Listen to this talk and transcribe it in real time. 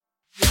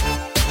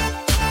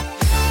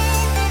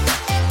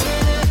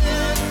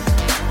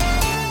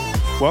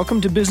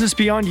Welcome to Business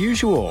Beyond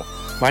Usual.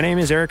 My name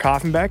is Eric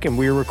Hoffenbeck, and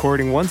we're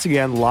recording once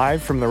again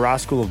live from the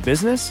Ross School of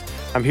Business.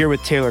 I'm here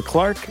with Taylor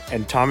Clark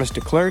and Thomas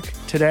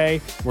DeClercq today.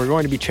 We're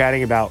going to be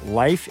chatting about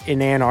life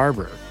in Ann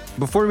Arbor.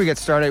 Before we get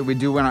started, we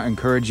do want to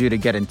encourage you to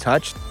get in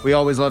touch. We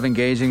always love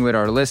engaging with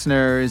our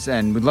listeners,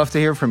 and we'd love to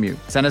hear from you.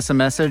 Send us a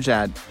message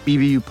at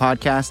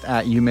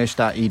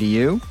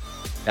bbupodcast@umich.edu.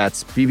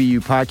 That's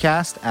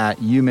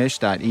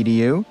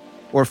bbupodcast@umich.edu.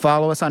 Or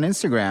follow us on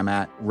Instagram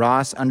at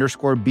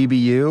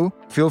Ross_BBU.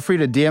 Feel free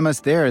to DM us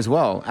there as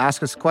well.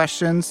 Ask us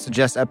questions,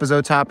 suggest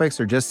episode topics,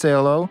 or just say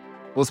hello.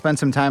 We'll spend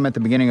some time at the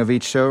beginning of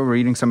each show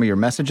reading some of your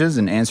messages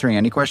and answering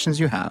any questions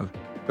you have.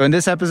 So in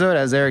this episode,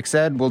 as Eric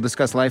said, we'll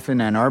discuss life in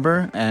Ann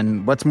Arbor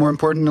and what's more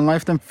important in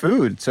life than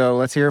food. So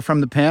let's hear from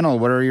the panel.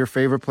 What are your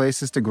favorite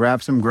places to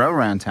grab some grow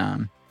around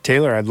town?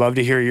 Taylor, I'd love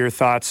to hear your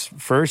thoughts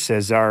first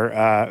as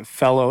our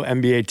fellow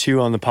MBA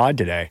 2 on the pod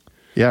today.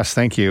 Yes,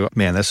 thank you.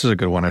 Man, this is a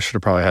good one. I should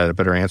have probably had a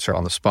better answer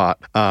on the spot.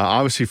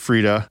 Obviously,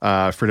 Frida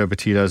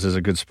Batidas is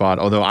a good spot.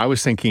 Although I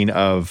was thinking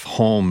of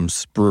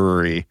Holmes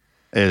Brewery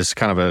is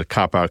kind of a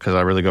cop-out because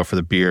I really go for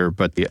the beer.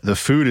 But the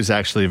food is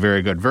actually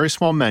very good. Very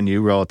small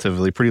menu,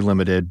 relatively, pretty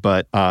limited.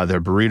 But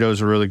their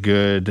burritos are really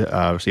good.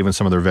 Even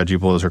some of their veggie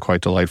bowls are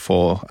quite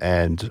delightful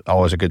and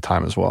always a good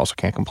time as well. So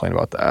can't complain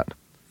about that.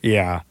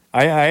 Yeah,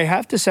 I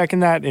have to second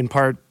that in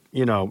part,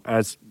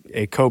 as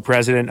a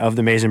co-president of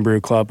the Maizen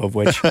Brew Club, of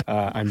which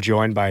I'm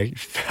joined by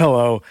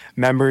fellow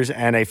members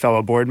and a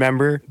fellow board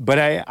member. But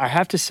I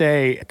have to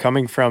say,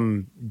 coming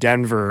from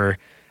Denver,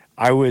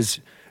 I was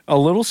a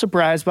little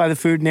surprised by the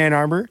food in Ann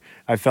Arbor.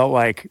 I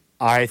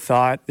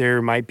thought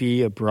there might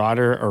be a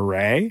broader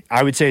array.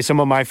 I would say some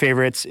of my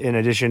favorites, in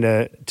addition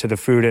to the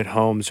food at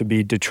Homes, would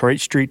be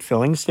Detroit Street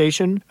Filling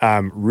Station.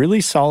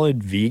 Really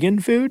solid vegan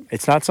food.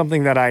 It's not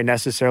something that I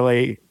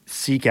necessarily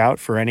seek out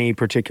for any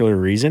particular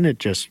reason. It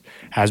just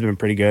has been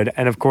pretty good.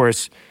 And of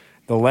course,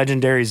 the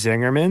legendary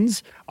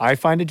Zingerman's, I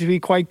find it to be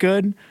quite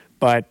good,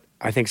 but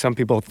I think some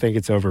people think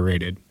it's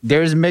overrated.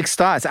 There's mixed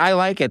thoughts. I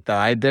like it though.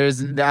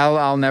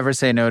 I'll never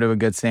say no to a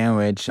good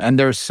sandwich, and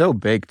they're so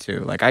big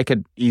too. Like I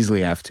could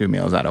easily have 2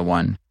 meals out of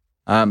one.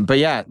 But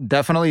yeah,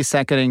 definitely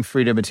seconding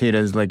Frida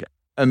Batidas, like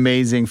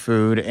amazing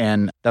food,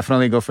 and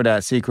definitely go for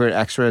that secret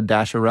extra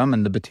dash of rum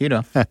in the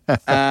Batida.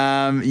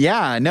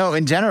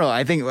 In general,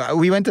 I think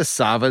we went to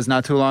Sava's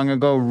not too long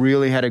ago.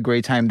 Really had a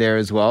great time there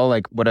as well.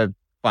 Like what a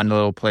fun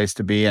little place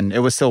to be, and it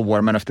was still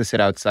warm enough to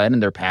sit outside,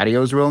 and their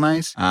patio is real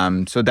nice.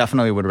 So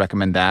definitely would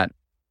recommend that.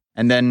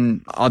 And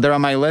then other on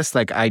my list,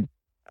 like I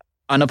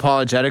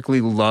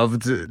unapologetically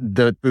loved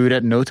the food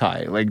at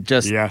Notai. Like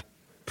just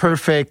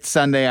perfect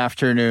Sunday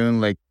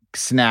afternoon, like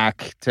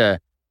snack to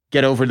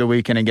get over the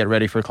weekend and get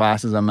ready for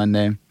classes on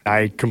Monday.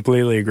 I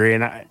completely agree.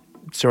 And I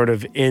sort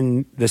of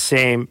in the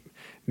same,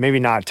 maybe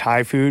not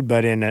Thai food,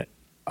 but in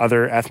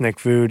other ethnic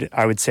food,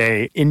 I would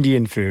say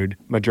Indian food.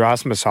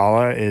 Madras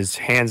Masala is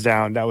hands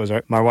down. That was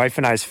my wife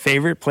and I's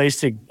favorite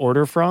place to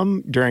order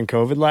from during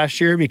COVID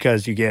last year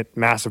because you get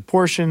massive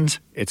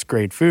portions, it's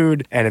great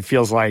food, and it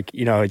feels like,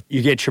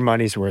 you get your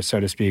money's worth, so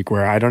to speak,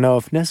 where I don't know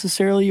if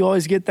necessarily you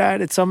always get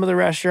that at some of the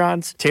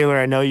restaurants. Taylor,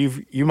 I know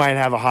you might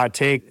have a hot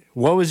take.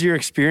 What was your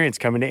experience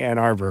coming to Ann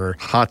Arbor?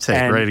 Hot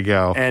take, ready to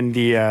go. And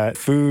the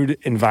food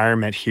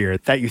environment here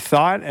that you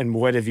thought, and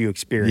what have you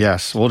experienced?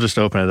 Yes, we'll just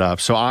open it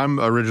up. So I'm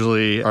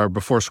originally, or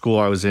before school,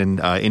 I was in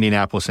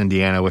Indianapolis,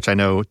 Indiana, which I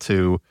know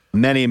to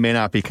many may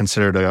not be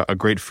considered a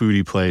great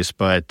foodie place,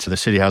 but the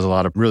city has a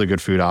lot of really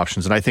good food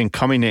options. And I think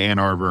coming to Ann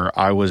Arbor,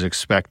 I was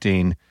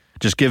expecting,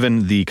 just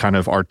given the kind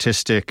of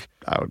artistic,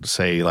 I would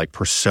say, like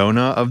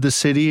persona of the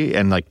city,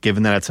 and like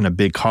given that it's in a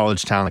big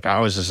college town, like I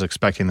was just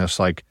expecting this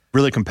like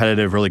really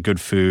competitive, really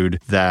good food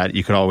that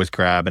you could always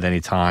grab at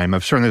any time.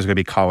 I'm certain there's going to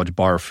be college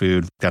bar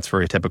food. That's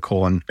very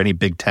typical in any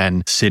Big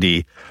Ten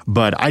city.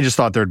 But I just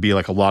thought there'd be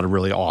like a lot of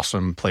really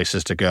awesome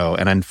places to go.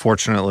 And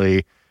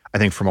unfortunately, I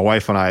think for my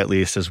wife and I, at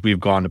least, as we've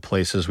gone to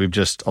places,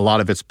 a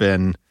lot of it's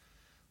been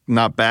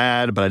not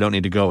bad, but I don't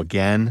need to go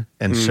again.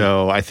 And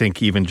so I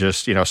think even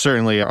just,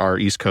 certainly our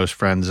East Coast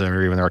friends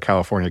or even our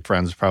California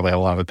friends probably have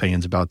a lot of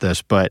opinions about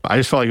this, but I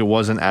just felt like it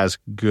wasn't as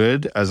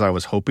good as I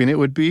was hoping it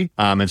would be.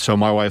 And so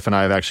my wife and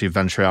I have actually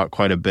ventured out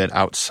quite a bit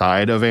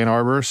outside of Ann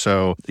Arbor.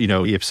 So,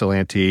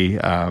 Ypsilanti,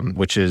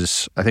 which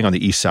is, I think, on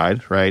the east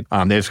side, right?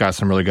 They've got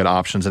some really good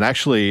options. And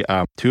actually,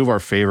 2 of our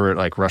favorite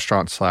like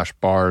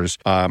restaurants/bars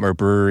or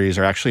breweries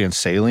are actually in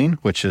Saline,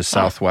 which is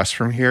southwest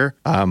from here.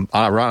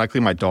 Ironically,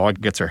 my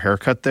dog gets her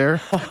haircut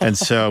there. And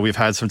so we've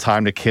had some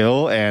time to kill.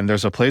 And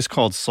there's a place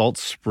called Salt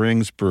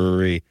Springs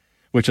Brewery,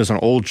 which is an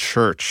old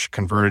church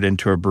converted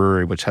into a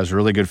brewery, which has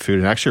really good food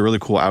and actually a really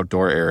cool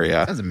outdoor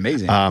area. That's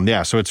amazing.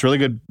 So it's really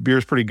good.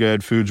 Beer's pretty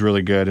good. Food's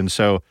really good. And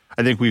so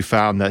I think we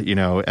found that,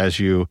 as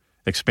you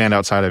expand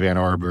outside of Ann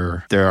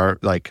Arbor, there are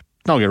don't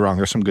get me wrong,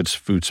 there's some good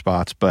food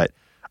spots, but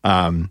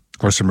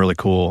there's some really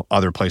cool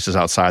other places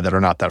outside that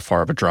are not that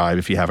far of a drive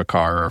if you have a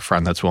car or a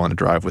friend that's willing to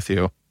drive with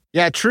you.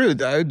 Yeah, true.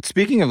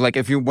 Speaking of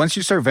once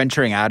you start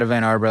venturing out of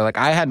Ann Arbor,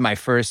 I had my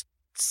first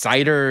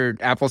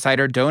apple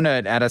cider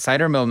donut at a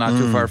cider mill not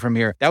too far from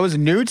here. That was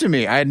new to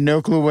me. I had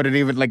no clue what it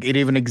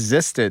even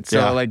existed.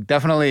 So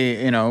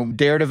definitely,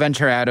 dare to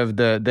venture out of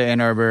the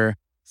Ann Arbor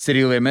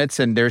city limits,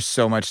 and there's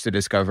so much to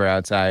discover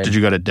outside. Did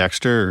you go to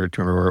Dexter, or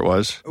do you remember where it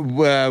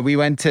was? We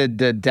went to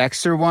the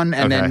Dexter one,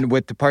 and then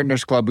with the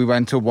Partners Club, we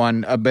went to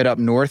one a bit up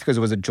north because it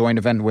was a joint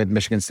event with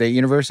Michigan State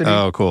University.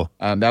 Oh, cool.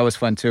 That was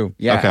fun too.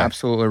 Yeah,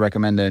 absolutely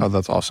recommended. Oh,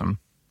 that's awesome.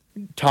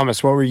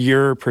 Thomas, what were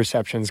your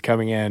perceptions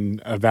coming in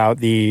about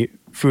the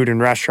food and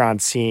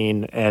restaurant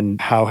scene,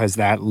 and how has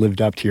that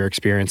lived up to your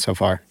experience so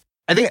far?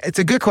 I think it's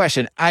a good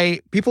question.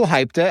 People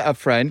hyped it up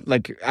front.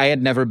 Like, I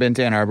had never been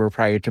to Ann Arbor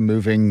prior to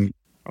moving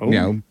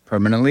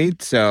permanently.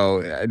 So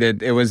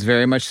it was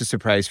very much a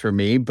surprise for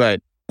me.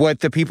 But what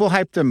the people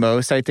hyped the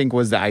most, I think,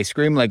 was the ice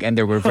cream. And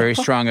there were very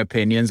strong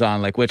opinions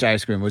on which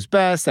ice cream was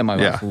best. And my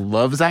wife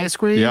loves ice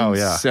cream.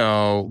 Yeah.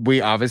 So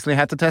we obviously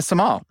had to test them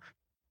all.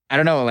 I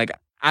don't know.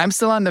 I'm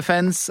still on the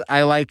fence.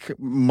 I like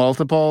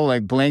multiple,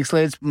 Blank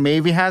Slates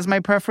maybe has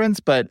my preference,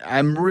 but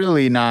I'm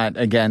really not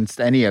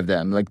against any of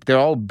them. They're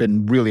all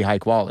been really high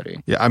quality.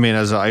 Yeah, I mean,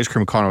 as an ice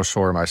cream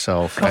connoisseur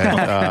myself,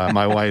 and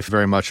my wife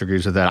very much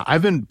agrees with that.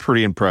 I've been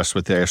pretty impressed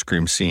with the ice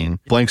cream scene.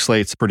 Blank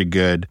Slate's pretty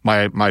good.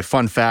 My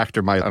fun fact,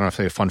 or I don't know if I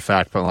say a fun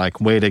fact,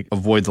 but way to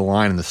avoid the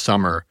line in the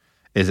summer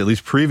is, at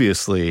least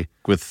previously,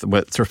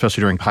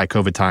 especially during high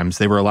COVID times,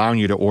 they were allowing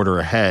you to order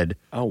ahead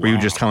where you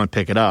just come and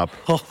pick it up.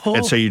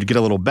 And so you'd get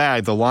a little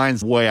bag. The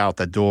line's way out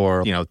the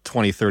door,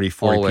 20, 30,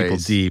 40 people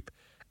deep.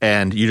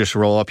 And you just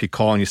roll up, you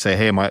call, and you say,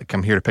 hey,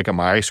 I'm here to pick up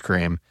my ice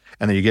cream.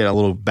 And then you get a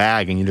little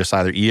bag, and you just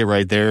either eat it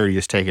right there or you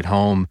just take it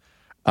home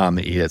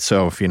and eat it.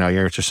 So if you're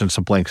interested in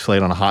some Blank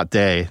Slate on a hot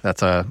day,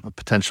 that's a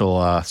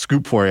potential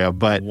scoop for you.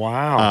 But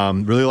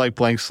really like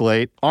Blank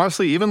Slate.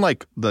 Honestly, even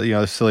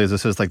as silly as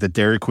this is, the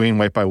Dairy Queen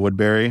White by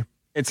Woodbury.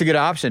 It's a good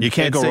option. You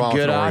can't go wrong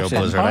with Oreo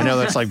Blizzard. I know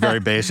that's very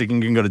basic. You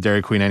can go to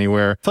Dairy Queen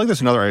anywhere. I feel like there's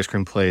another ice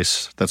cream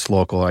place that's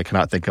local I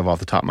cannot think of off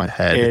the top of my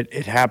head.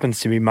 It happens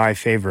to be my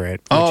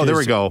favorite. Oh, there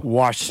we go.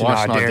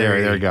 Washtenaw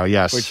Dairy. There we go.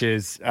 Yes. Which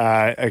is,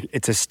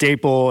 it's a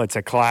staple. It's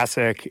a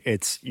classic.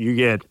 You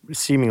get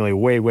seemingly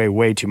way, way,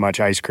 way too much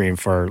ice cream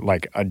for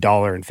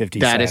 $1.50.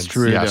 That is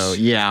true, though.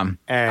 Yeah.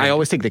 And I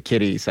always take the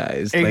kitty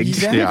size.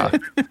 Exactly.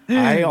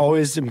 I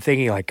always am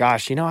thinking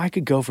gosh, I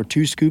could go for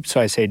 2 scoops.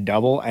 So I say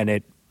double,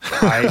 and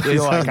I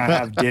feel like I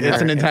have dinner.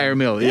 It's an entire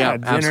meal. Yeah,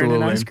 dinner absolutely.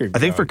 and an ice cream. I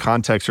think for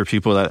context for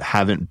people that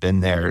haven't been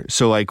there,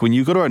 so when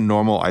you go to a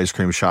normal ice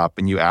cream shop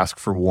and you ask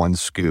for 1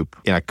 scoop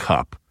in a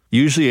cup,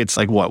 usually it's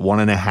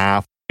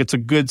 1.5. It's a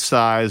good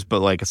size,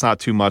 but it's not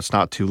too much,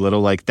 not too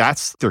little.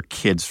 That's their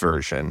kids'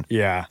 version.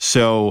 Yeah.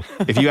 So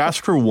if you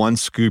ask for 1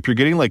 scoop, you're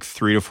getting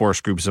 3 to 4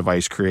 scoops of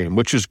ice cream,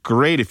 which is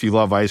great if you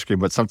love ice cream,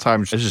 but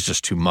sometimes this is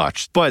just too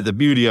much. But the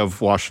beauty of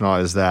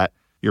Washtenaw is that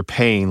you're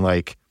paying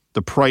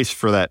the price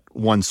for that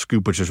 1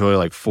 scoop, which is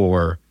really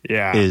 4,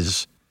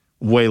 is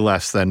way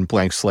less than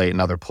Blank Slate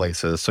and other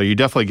places. So you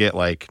definitely get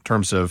in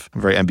terms of a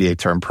very MBA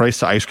term, price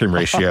to ice cream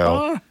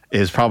ratio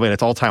is probably at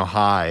its all-time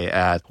high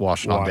at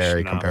Washtenaw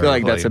Dairy comparatively. I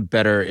feel that's a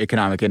better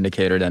economic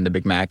indicator than the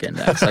Big Mac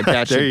index.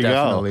 That should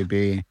definitely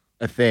be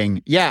a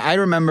thing. Yeah, I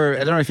remember, I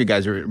don't know if you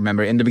guys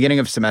remember, in the beginning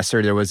of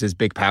semester, there was this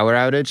big power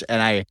outage,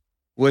 and I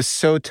was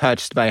so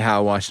touched by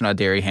how Washtenaw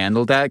Dairy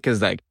handled that, because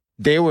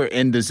they were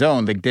in the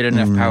zone. They didn't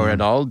have power at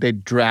all. They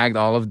dragged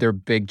all of their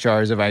big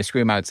jars of ice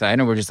cream outside,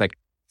 and were just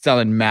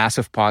selling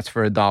massive pots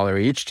for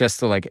 $1 each, just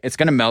to it's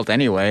going to melt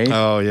anyway.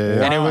 Oh,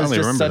 yeah. And it was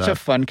just such a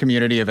fun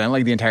community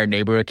event. The entire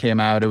neighborhood came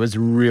out. It was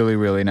really,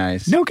 really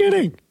nice. No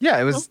kidding. Yeah,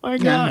 it was. Oh my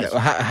gosh.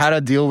 How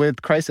to deal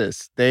with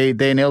crisis. They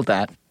nailed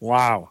that.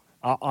 Wow.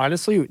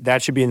 Honestly,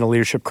 that should be in the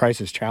Leadership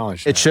Crisis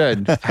Challenge. It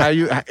should. How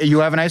you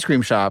have an ice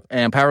cream shop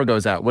and power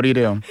goes out. What do you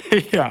do?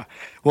 Yeah.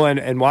 Well,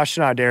 and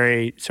Washtenaw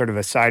Dairy, sort of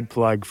a side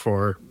plug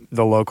for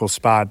the local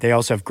spot, they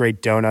also have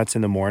great donuts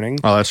in the morning.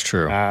 Oh, that's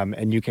true.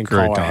 And you can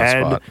call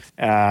ahead,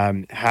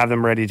 have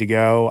them ready to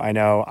go. I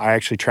know I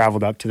actually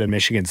traveled up to the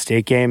Michigan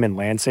State game in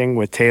Lansing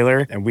with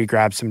Taylor, and we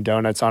grabbed some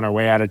donuts on our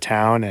way out of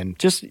town. And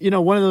just,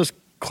 one of those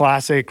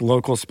classic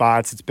local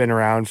spots. It's been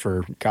around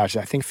for, I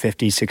think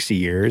 50, 60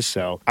 years.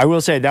 So I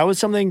will say that was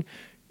something,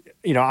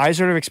 I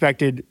sort of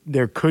expected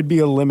there could be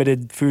a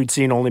limited food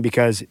scene only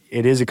because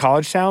it is a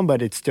college town,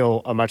 but it's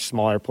still a much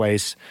smaller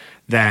place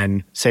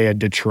than, say, a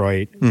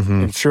Detroit,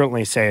 and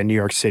certainly, say, a New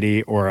York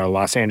City or a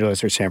Los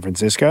Angeles or San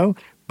Francisco.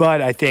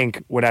 But I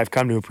think what I've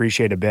come to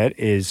appreciate a bit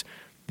is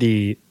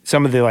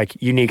some of the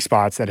unique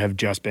spots that have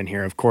just been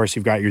here. Of course,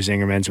 you've got your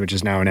Zingerman's, which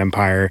is now an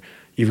empire.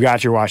 You've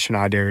got your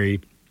Washtenaw Dairy.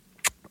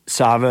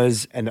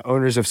 Sava's and the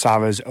owners of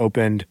Sava's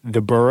opened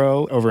The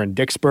Burrow over in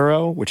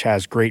Dixboro, which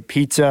has great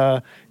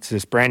pizza. It's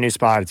this brand new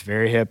spot. It's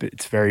very hip.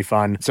 It's very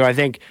fun. So I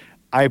think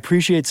I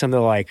appreciate some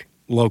of the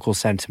local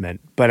sentiment,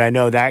 but I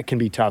know that can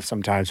be tough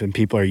sometimes when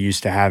people are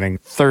used to having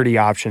 30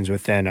 options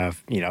within a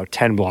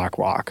 10 block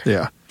walk.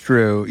 Yeah.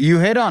 True. You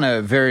hit on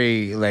a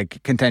very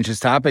contentious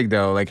topic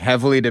though,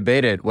 heavily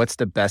debated. What's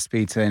the best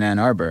pizza in Ann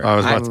Arbor?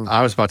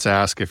 I was about to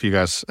ask if you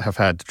guys have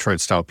had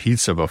Detroit style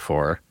pizza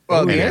before.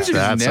 Well, the answer is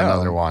that's no.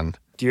 another one.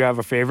 do you have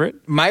a favorite?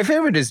 My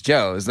favorite is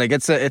Joe's. Like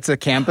it's a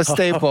campus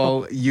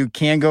staple. You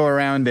can't go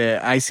around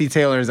it. I see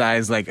Taylor's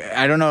eyes. Like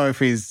I don't know if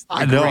he's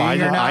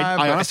agreeing or not.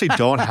 I honestly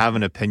don't have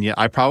an opinion.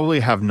 I probably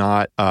have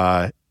not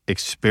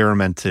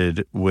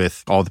experimented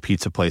with all the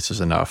pizza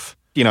places enough.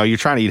 You know, you're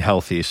trying to eat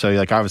healthy, so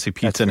like obviously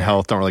pizza and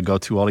health don't really go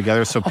too well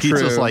together. So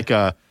pizza's like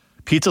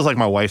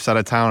my wife's out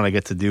of town, and I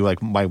get to do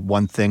like my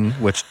one thing,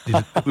 which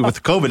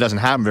with COVID doesn't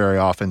happen very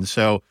often.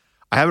 So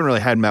I haven't really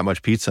had that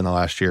much pizza in the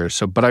last year.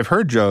 So, but I've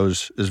heard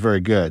Joe's is very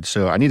good,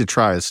 so I need to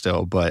try it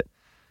still. But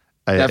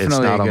definitely it's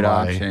not a good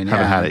on option.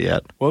 Haven't had it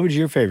yet. What would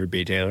your favorite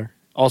be, Taylor?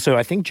 Also,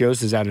 I think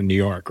Joe's is out of New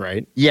York,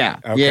 right? Yeah.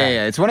 Okay.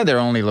 Yeah. It's one of their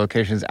only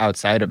locations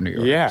outside of New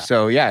York. Yeah.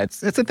 So yeah,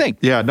 it's a thing.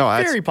 Yeah, no,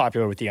 Very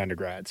popular with the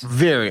undergrads.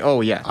 Very.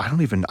 Oh yeah.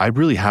 I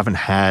really haven't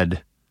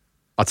had.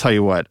 I'll tell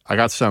you what, I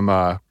got some.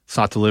 It's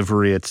not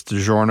delivery, it's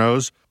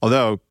DiGiorno's.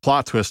 Although,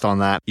 plot twist on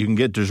that, you can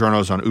get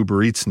DiGiorno's on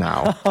Uber Eats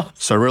now.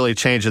 So really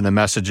changing the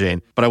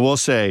messaging. But I will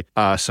say,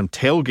 some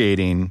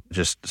tailgating,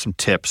 just some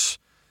tips.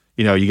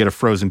 You know, you get a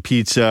frozen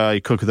pizza,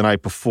 you cook it the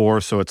night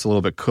before so it's a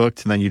little bit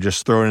cooked, and then you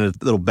just throw it in a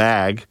little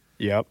bag.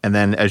 Yep. And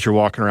then as you're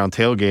walking around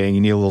tailgating,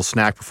 you need a little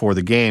snack before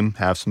the game,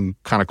 have some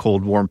kind of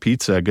cold, warm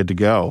pizza, good to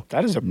go.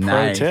 That is a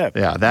Nice. pro tip.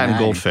 Yeah, that and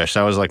goldfish.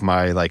 That was like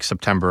my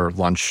September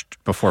lunch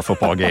before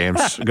football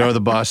games. Go to the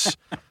bus.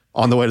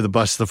 On the way to the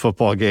bus to the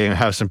football game,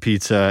 have some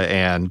pizza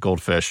and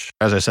goldfish.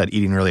 As I said,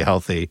 eating really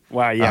healthy.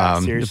 Wow, yeah,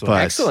 seriously.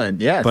 But, Excellent.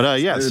 Yeah. But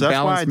so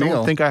that's why I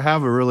don't think I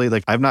have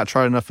I've not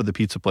tried enough of the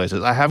pizza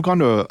places. I have gone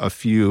to a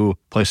few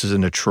places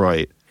in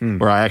Detroit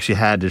where I actually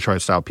had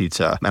Detroit style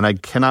pizza. And I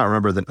cannot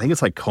remember I think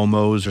it's like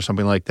Como's or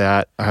something like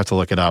that. I have to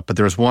look it up. But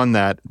there was one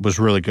that was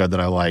really good that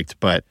I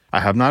liked. But I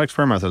have not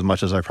experimented as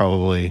much as I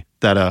probably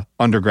that a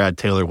undergrad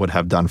Taylor would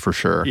have done for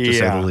sure, to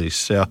say the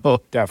least.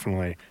 So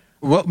definitely.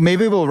 Well,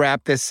 maybe we'll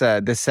wrap this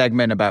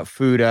segment about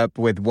food up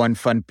with one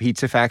fun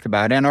pizza fact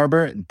about Ann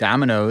Arbor.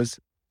 Domino's,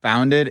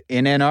 founded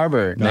in Ann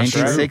Arbor, That's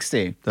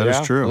 1960. that is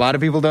true. A lot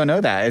of people don't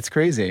know that. It's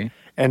crazy.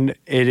 And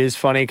it is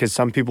funny because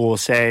some people will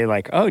say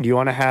like, oh, do you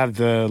want to have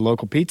the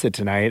local pizza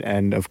tonight?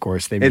 And of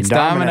course they mean It's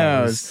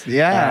Domino's.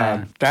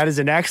 Yeah. That is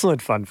an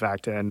excellent fun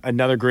fact. And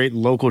another great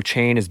local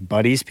chain is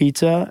Buddy's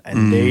Pizza.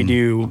 And they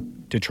do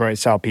Detroit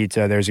style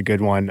pizza. There's a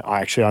good one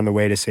actually on the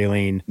way to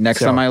Saline.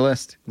 Next on my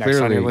list. Next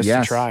on your list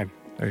to try.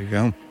 There you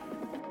go.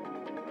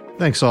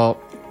 Thanks,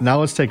 all. Now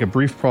let's take a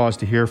brief pause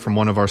to hear from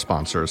one of our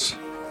sponsors.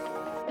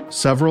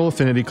 Several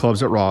affinity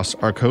clubs at Ross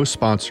are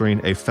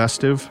co-sponsoring a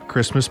festive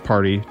Christmas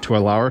party to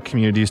allow our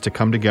communities to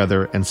come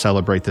together and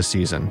celebrate the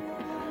season.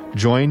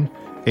 Join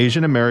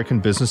Asian American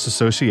Business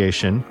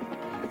Association,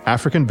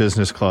 African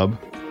Business Club,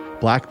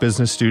 Black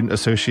Business Student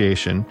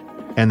Association,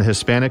 and the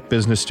Hispanic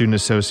Business Student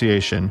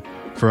Association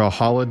for a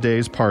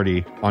holidays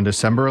party on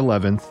December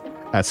 11th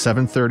at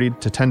 7:30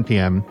 to 10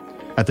 p.m.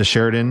 at the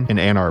Sheridan in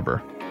Ann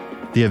Arbor.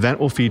 The event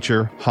will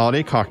feature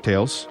holiday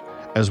cocktails,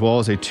 as well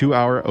as a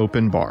 2-hour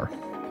open bar.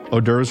 Hors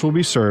d'oeuvres will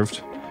be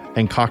served,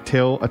 and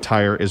cocktail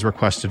attire is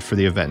requested for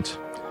the event.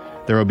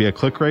 There will be a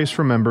click race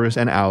for members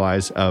and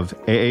allies of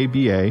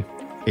AABA,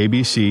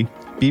 ABC,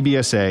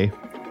 BBSA,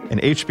 and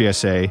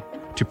HBSA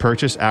to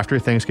purchase after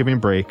Thanksgiving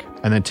break,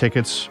 and then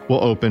tickets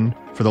will open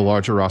for the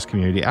larger Ross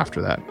community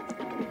after that.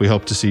 We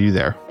hope to see you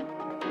there.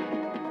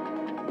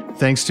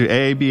 Thanks to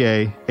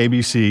AABA,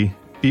 ABC,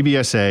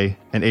 BBSA,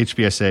 and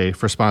HBSA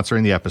for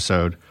sponsoring the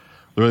episode.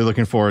 Really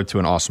looking forward to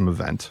an awesome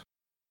event.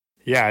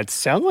 Yeah, it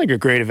sounds like a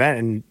great event.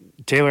 And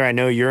Taylor, I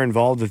know you're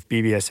involved with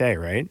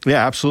BBSA, right?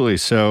 Yeah, absolutely.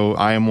 So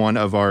I am one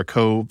of our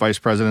co-vice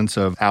presidents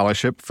of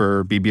allyship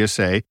for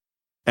BBSA.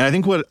 And I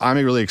think what I'm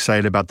really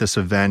excited about this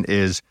event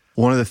is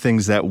one of the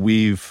things that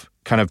we've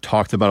kind of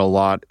talked about a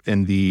lot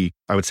in the,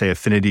 I would say,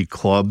 affinity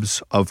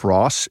clubs of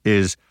Ross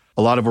is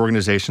a lot of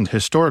organizations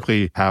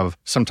historically have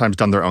sometimes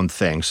done their own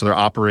thing. So they're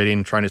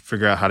operating, trying to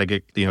figure out how to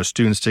get,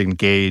 students to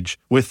engage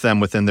with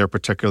them within their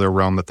particular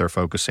realm that they're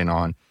focusing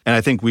on. And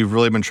I think we've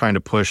really been trying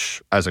to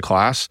push as a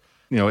class,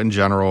 in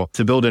general,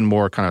 to build in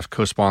more kind of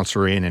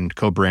co-sponsoring and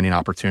co-branding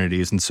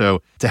opportunities. And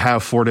so to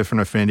have 4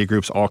 different affinity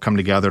groups all come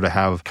together to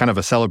have kind of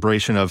a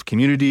celebration of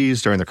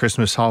communities during the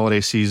Christmas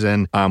holiday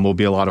season will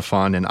be a lot of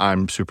fun. And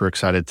I'm super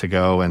excited to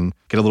go and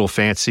get a little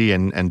fancy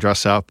and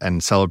dress up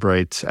and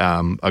celebrate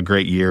a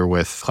great year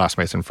with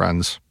classmates and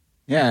friends.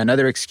 Yeah,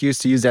 another excuse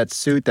to use that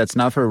suit that's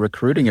not for a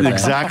recruiting event.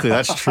 Exactly,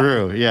 that's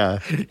true. Yeah.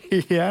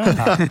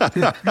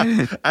 Yeah.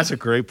 That's a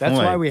great point. That's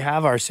why we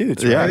have our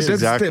suits, right? Yeah, That's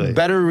exactly. a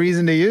better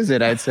reason to use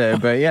it, I'd say.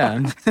 But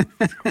yeah.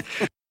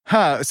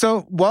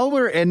 So while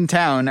we're in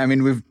town, I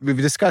mean, we've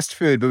discussed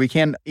food, but we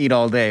can't eat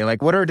all day.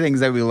 Like, what are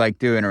things that we like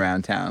doing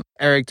around town?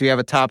 Eric, do you have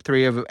a top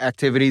 3 of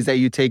activities that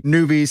you take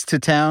newbies to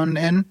town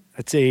in?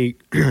 It's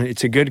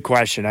a good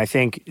question. I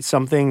think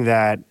something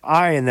that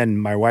I and then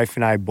my wife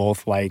and I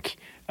both like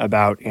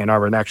about Ann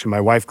Arbor, and actually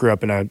my wife grew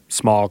up in a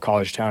small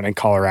college town in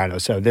Colorado,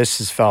 so this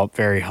has felt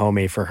very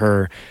homey for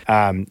her,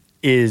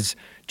 is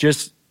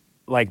just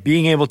like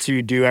being able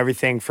to do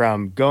everything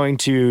from going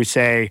to,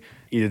 say,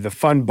 either the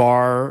fun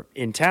bar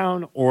in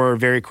town or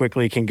very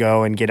quickly can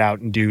go and get out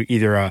and do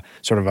either a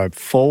sort of a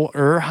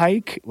fuller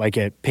hike, like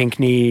at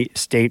Pinckney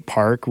State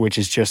Park, which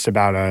is just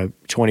about a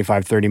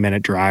 25,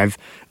 30-minute drive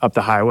up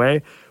the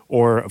highway,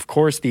 or, of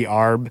course, the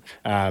Arb.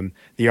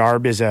 The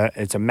Arb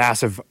it's a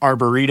massive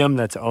arboretum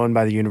that's owned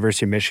by the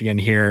University of Michigan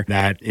here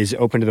that is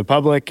open to the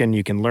public, and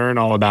you can learn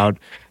all about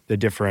the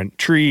different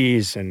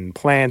trees and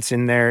plants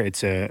in there.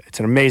 It's an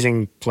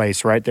amazing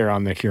place right there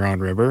on the Huron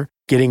River.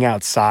 Getting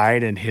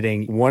outside and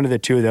hitting one of the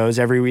two of those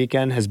every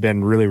weekend has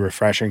been really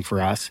refreshing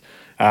for us.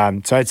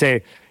 So I'd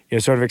say,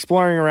 sort of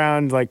exploring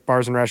around like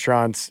bars and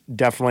restaurants,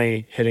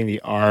 definitely hitting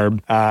the Arb.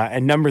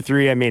 And number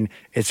 3, I mean,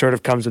 it sort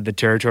of comes with the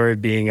territory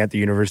of being at the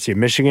University of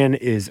Michigan,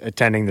 is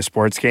attending the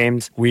sports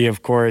games. We,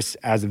 of course,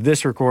 as of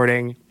this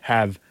recording,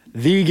 have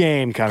the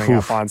game coming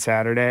up on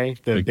Saturday,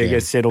 the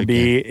biggest it'll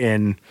be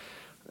in,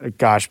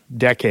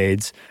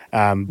 decades.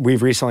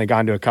 We've recently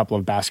gone to a couple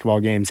of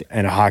basketball games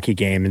and a hockey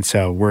game, and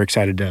so we're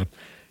excited to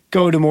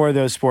go to more of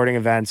those sporting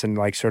events and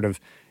like sort of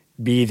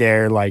be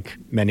there like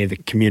many of the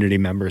community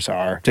members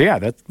are. So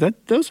yeah,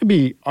 those would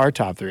be our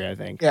top 3, I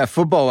think. Yeah,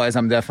 football-wise,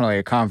 I'm definitely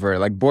a convert.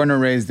 Like born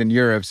and raised in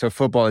Europe, so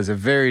football is a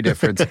very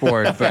different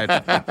sport.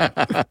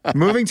 But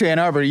moving to Ann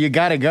Arbor, you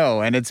got to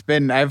go, and it's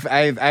been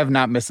I've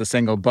not missed a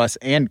single bus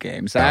and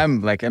game. So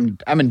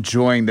I'm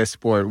enjoying this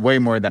sport way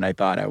more than I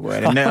thought I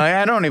would. And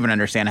I don't even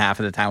understand half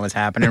of the time what's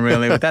happening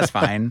really, but that's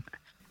fine.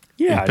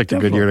 Yeah, you picked a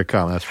good year to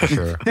come, that's for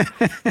sure.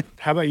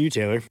 How about you,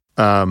 Taylor?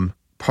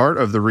 Part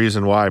of the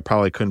reason why I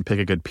probably couldn't pick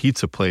a good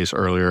pizza place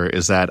earlier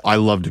is that I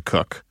love to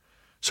cook.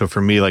 So for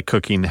me, like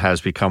cooking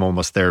has become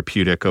almost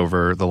therapeutic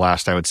over the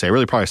last, I would say,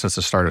 really probably since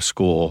the start of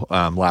school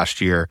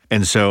last year.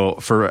 And so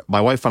for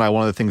my wife and I,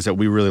 one of the things that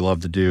we really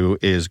love to do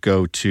is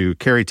go to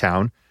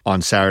Carytown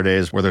on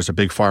Saturdays, where there's a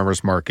big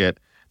farmer's market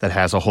that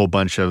has a whole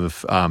bunch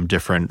of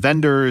different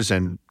vendors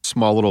and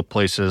small little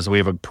places. We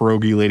have a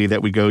pierogi lady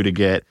that we go to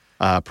get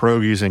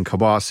pierogies and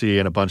kibasi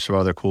and a bunch of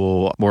other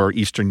cool, more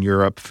Eastern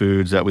Europe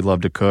foods that we love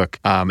to cook.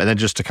 And then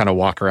just to kind of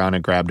walk around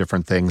and grab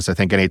different things. I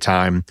think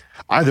anytime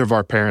either of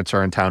our parents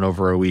are in town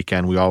over a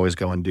weekend, we always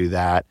go and do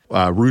that.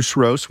 Roos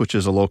Roast, which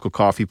is a local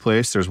coffee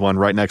place. There's one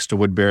right next to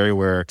Woodbury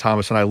where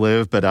Thomas and I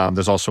live, but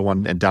there's also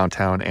one in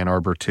downtown Ann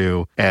Arbor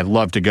too. And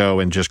love to go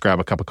and just grab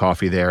a cup of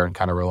coffee there and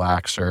kind of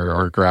relax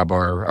or grab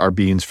our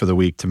beans for the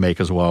week to make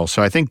as well.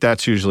 So I think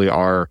that's usually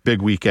our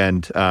big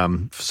weekend,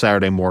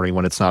 Saturday morning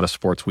when it's not a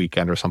sports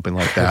weekend or something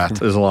like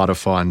that. Is a lot of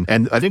fun.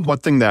 And I think one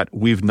thing that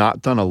we've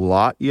not done a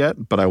lot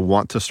yet, but I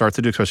want to start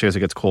to do, especially as it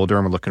gets colder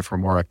and we're looking for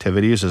more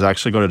activities, is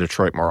actually go to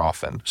Detroit more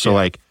often. So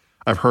like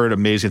I've heard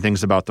amazing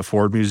things about the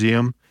Ford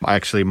Museum. I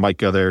actually might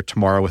go there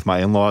tomorrow with my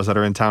in-laws that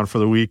are in town for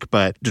the week.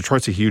 But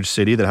Detroit's a huge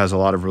city that has a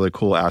lot of really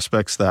cool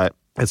aspects that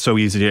it's so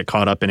easy to get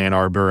caught up in Ann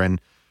Arbor and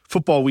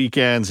football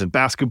weekends and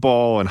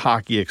basketball and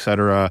hockey, et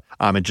cetera,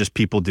 and just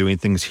people doing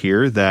things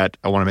here that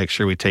I want to make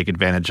sure we take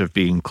advantage of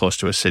being close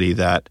to a city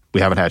that we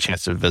haven't had a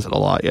chance to visit a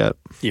lot yet.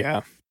 Yeah.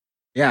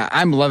 Yeah,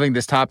 I'm loving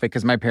this topic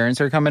because my parents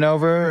are coming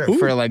over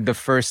for like the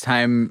first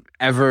time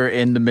ever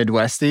in the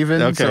Midwest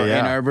even. Okay, so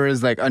Ann Arbor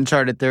is like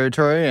uncharted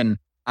territory, and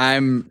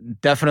I'm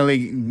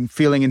definitely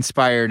feeling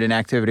inspired in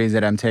activities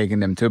that I'm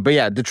taking them to. But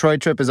yeah, Detroit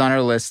trip is on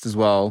our list as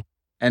well.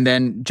 And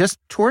then just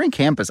touring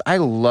campus. I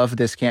love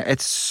this camp.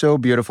 It's so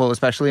beautiful,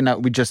 especially now.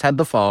 We just had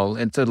the fall.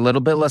 It's a little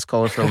bit less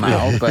colorful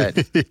now, but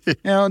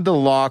the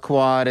Law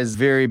Quad is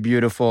very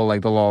beautiful,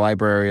 like the Law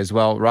Library as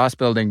well. Ross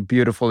Building,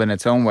 beautiful in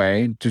its own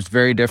way, just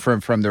very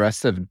different from the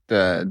rest of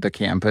the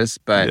campus.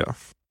 But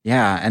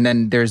yeah, and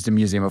then there's the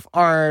Museum of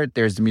Art.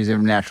 There's the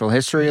Museum of Natural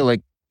History.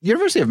 Like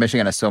University of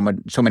Michigan has so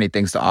many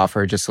things to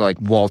offer just to like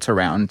waltz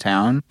around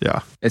town. Yeah.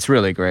 It's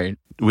really great.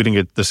 We didn't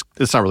get this,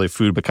 it's not really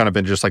food, but kind of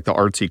been just like the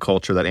artsy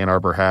culture that Ann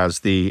Arbor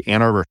has. The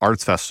Ann Arbor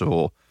Arts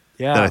Festival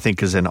that I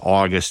think is in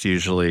August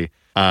usually.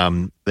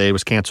 They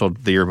was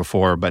canceled the year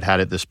before, but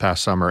had it this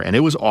past summer. And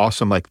it was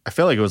awesome. Like, I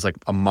feel like it was like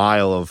a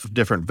mile of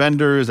different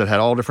vendors that had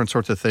all different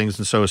sorts of things.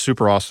 And so it was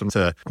super awesome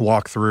to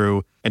walk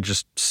through and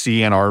just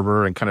see Ann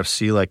Arbor and kind of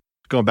see like,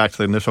 going back to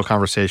the initial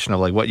conversation of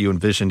like what you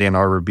envisioned Ann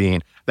Arbor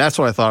being. That's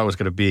what I thought it was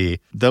going to be.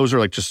 Those are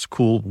like just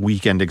cool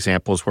weekend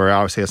examples where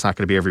obviously it's not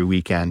going to be every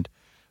weekend.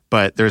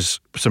 But there's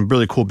some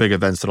really cool big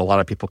events that a lot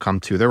of people come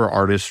to. There were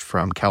artists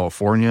from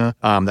California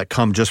that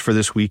come just for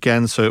this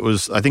weekend. So it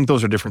was, I think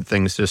those are different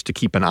things just to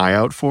keep an eye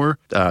out for.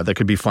 That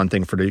could be fun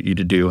thing for you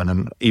to do. And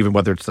then even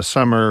whether it's the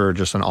summer or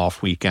just an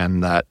off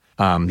weekend that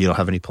you don't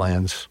have any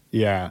plans.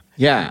 Yeah.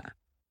 Yeah.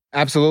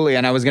 Absolutely.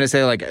 And I was going to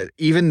say, like,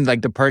 even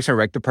like the Parks and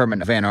Rec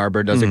Department of Ann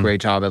Arbor does a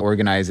great job at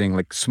organizing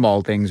like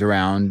small things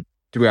around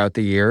throughout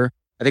the year.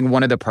 I think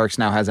one of the parks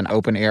now has an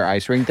open air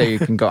ice rink that you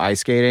can go ice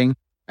skating.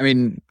 I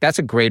mean, that's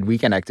a great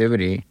weekend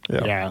activity.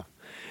 Yeah.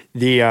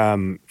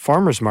 The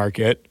farmers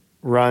market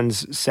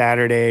runs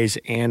Saturdays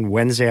and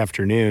Wednesday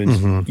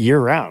afternoons year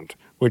round,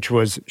 which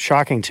was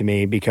shocking to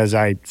me because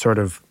I sort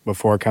of,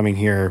 before coming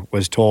here,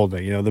 was told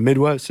that, the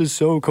Midwest is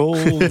so cold.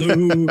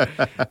 And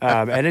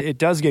it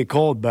does get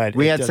cold, but...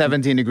 We had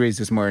 17 degrees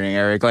this morning,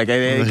 Eric. Like,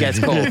 it gets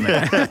cold,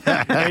 man.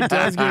 It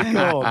does get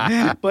cold.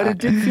 But it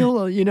did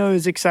feel, it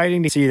was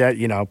exciting to see that,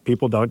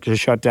 people don't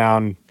just shut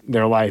down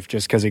their life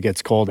just because it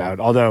gets cold out.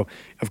 Although,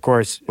 of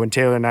course, when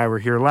Taylor and I were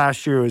here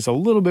last year, it was a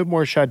little bit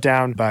more shut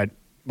down, but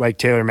like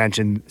Taylor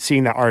mentioned,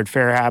 seeing the art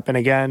fair happen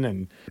again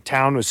and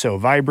town was so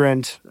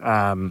vibrant.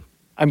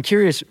 I'm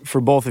curious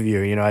for both of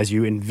you, as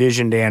you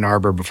envisioned Ann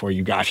Arbor before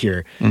you got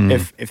here,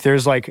 if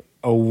there's like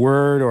a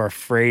word or a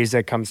phrase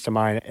that comes to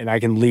mind, and I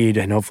can lead,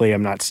 and hopefully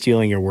I'm not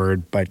stealing your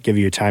word, but give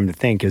you time to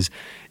think, is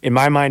in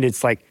my mind,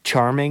 it's like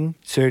charming.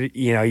 So,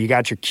 you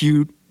got your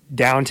cute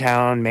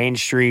downtown Main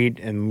Street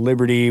and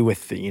Liberty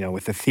with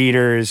the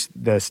theaters,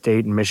 the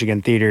state and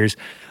Michigan theaters.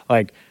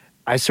 Like,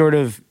 that's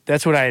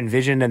what I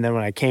envisioned. And then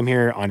when I came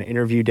here on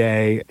interview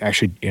day,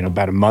 actually,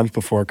 about a month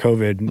before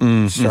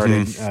COVID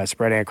started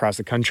spreading across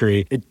the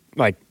country, it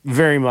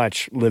very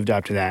much lived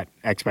up to that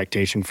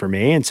expectation for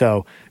me. And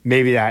so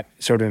maybe that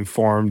sort of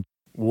informed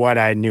what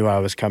I knew I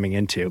was coming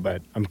into,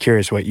 but I'm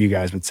curious what you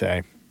guys would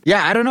say.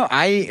 Yeah, I don't know.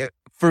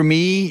 For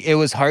me, it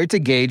was hard to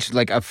gauge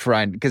up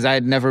front because I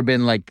had never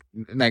been like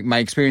my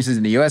experiences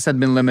in the U.S. had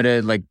been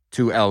limited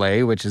to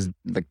L.A., which is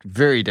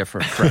very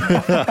different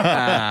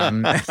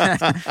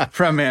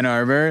from Ann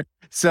Arbor.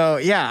 So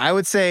yeah, I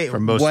would say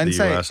from most of the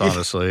U.S.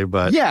 honestly,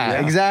 but yeah,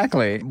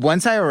 exactly.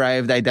 Once I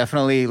arrived, I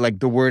definitely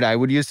the word I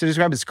would use to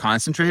describe is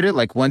concentrated.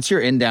 Once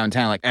you're in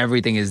downtown,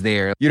 everything is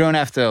there. You don't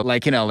have to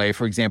in L.A.,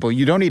 for example,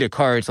 you don't need a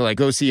car to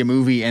go see a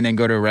movie and then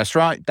go to a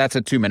restaurant. That's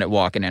a 2-minute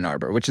walk in Ann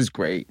Arbor, which is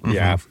great.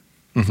 Yeah.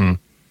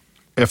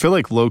 I feel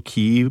low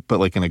key, but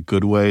in a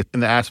good way, in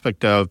the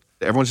aspect of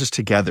everyone's just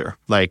together.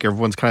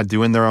 Everyone's kind of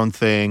doing their own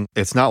thing.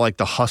 It's not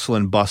the hustle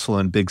and bustle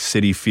and big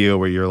city feel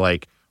where you're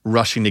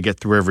rushing to get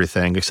through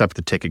everything except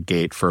the ticket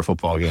gate for a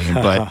football game.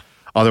 But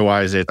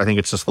otherwise, I think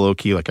it's just low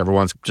key.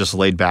 Everyone's just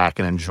laid back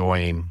and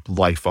enjoying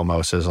life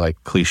almost, as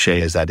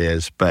cliche as that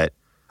is. But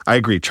I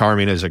agree,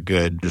 charming is a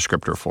good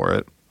descriptor for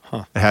it.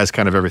 It has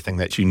kind of everything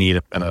that you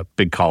need in a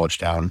big college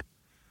town.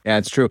 Yeah,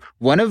 it's true.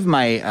 One of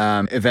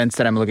my events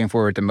that I'm looking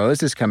forward to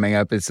most is coming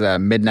up. It's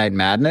Midnight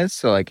Madness.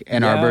 So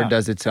Ann Arbor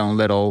does its own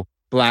little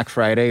Black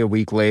Friday a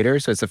week later.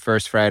 So it's the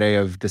first Friday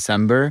of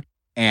December.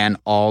 And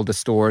all the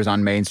stores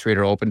on Main Street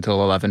are open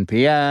till 11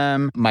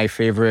 p.m. My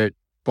favorite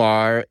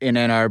bar in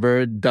Ann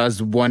Arbor does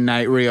one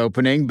night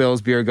reopening.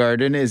 Bill's Beer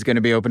Garden is going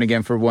to be open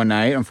again for one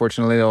night.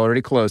 Unfortunately, they're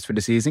already closed for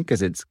the season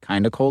because it's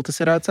kind of cold to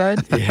sit outside.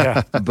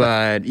 Yeah.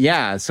 But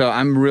yeah, so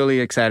I'm really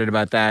excited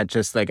about that.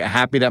 Just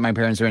happy that my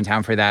parents are in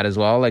town for that as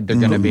well. They're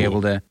going to be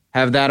able to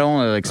have that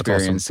own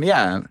experience. Awesome.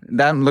 Yeah,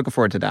 I'm looking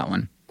forward to that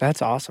one.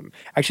 That's awesome.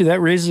 Actually,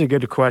 that raises a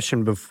good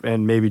question,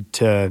 and maybe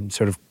to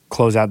sort of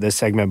close out this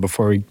segment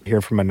before we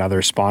hear from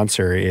another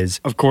sponsor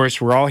is, of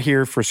course, we're all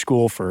here for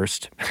school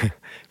first.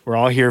 We're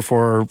all here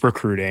for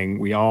recruiting.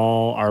 We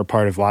all are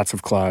part of lots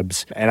of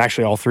clubs. And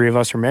actually, all three of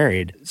us are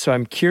married. So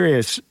I'm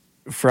curious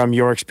from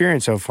your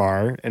experience so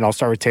far, and I'll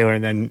start with Taylor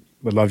and then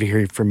would love to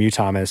hear from you,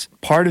 Thomas.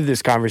 Part of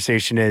this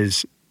conversation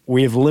is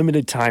we have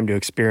limited time to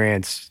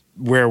experience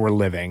where we're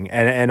living.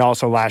 And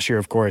also last year,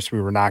 of course, we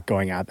were not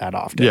going out that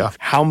often. Yeah.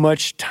 How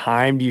much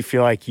time do you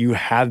feel like you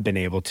have been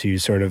able to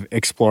sort of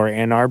explore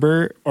Ann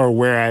Arbor? Or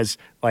whereas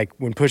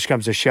when push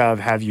comes to shove,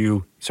 have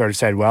you sort of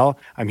said, well,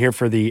 I'm here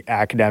for the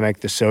academic,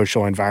 the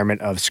social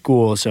environment of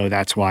school, so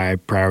that's why I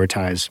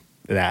prioritize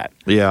that?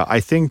 Yeah, I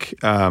think,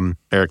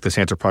 Eric, this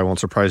answer probably won't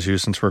surprise you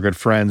since we're good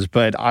friends,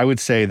 but I would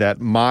say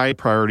that my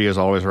priority is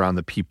always around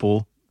the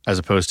people as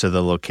opposed to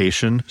the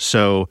location.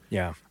 So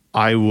yeah,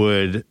 I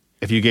would...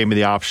 If you gave me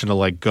the option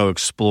to go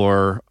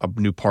explore a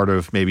new part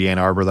of maybe Ann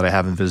Arbor that I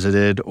haven't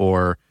visited,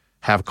 or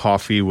have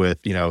coffee with,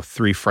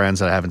 3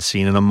 friends that I haven't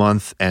seen in a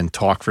month and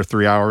talk for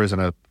 3 hours in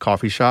a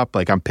coffee shop,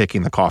 I'm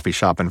picking the coffee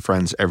shop and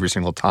friends every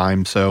single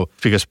time. So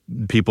because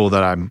people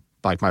that I'm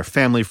my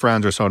family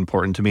friends are so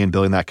important to me in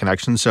building that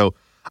connection. So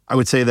I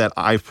would say that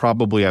I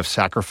probably have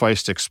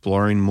sacrificed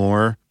exploring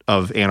more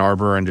of Ann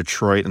Arbor and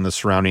Detroit and the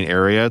surrounding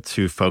area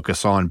to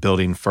focus on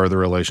building further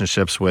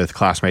relationships with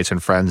classmates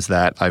and friends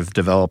that I've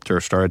developed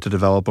or started to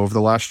develop over the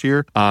last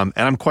year. And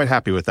I'm quite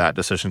happy with that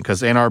decision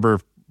because Ann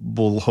Arbor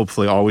will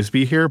hopefully always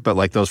be here,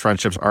 but those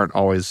friendships aren't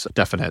always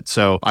definite.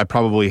 So I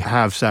probably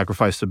have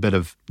sacrificed a bit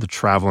of the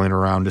traveling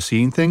around to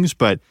seeing things,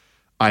 but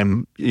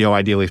I'm,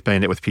 ideally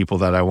spending it with people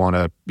that I want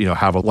to,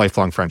 have a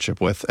lifelong friendship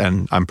with,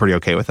 and I'm pretty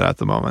okay with it at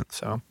the moment.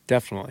 So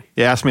definitely.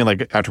 Yeah, ask me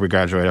after we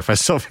graduate if I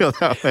still feel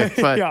that way.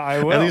 But yeah,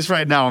 I will. At least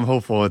right now, I'm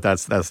hopeful that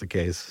that's the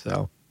case.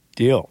 So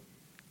deal.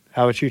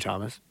 How about you,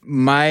 Thomas?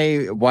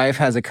 My wife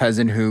has a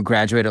cousin who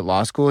graduated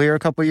law school here a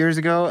couple years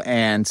ago,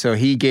 and so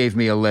he gave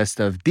me a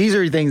list of these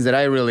are things that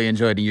I really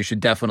enjoyed and you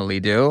should definitely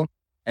do.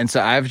 And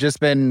so I've just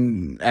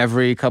been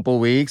every couple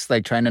weeks,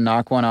 trying to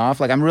knock one off.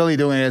 I'm really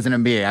doing it as an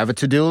MBA. I have a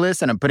to-do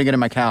list and I'm putting it in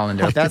my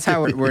calendar. That's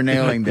how we're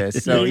nailing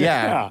this. So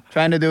yeah,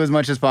 trying to do as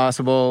much as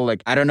possible.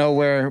 I don't know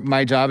where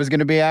my job is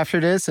going to be after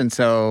this. And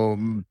so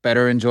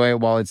better enjoy it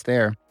while it's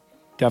there.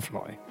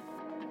 Definitely.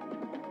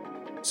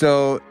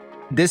 So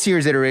this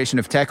year's iteration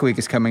of Tech Week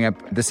is coming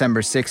up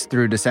December 6th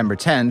through December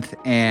 10th,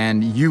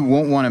 and you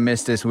won't want to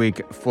miss this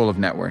week full of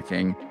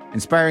networking,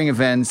 inspiring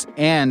events,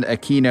 and a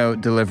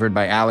keynote delivered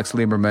by Alex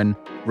Lieberman,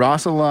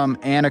 Ross alum,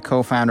 and a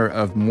co-founder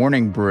of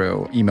Morning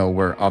Brew, email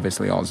we're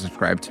obviously all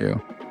subscribed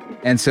to.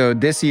 And so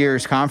this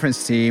year's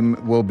conference theme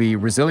will be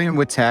Resilient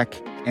with Tech,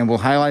 and will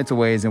highlight the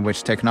ways in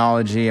which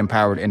technology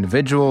empowered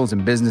individuals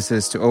and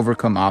businesses to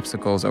overcome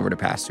obstacles over the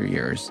past 2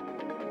 years.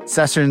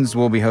 Sessions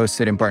will be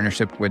hosted in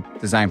partnership with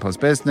Design Plus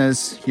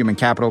Business, Human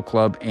Capital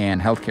Club,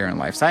 and Healthcare and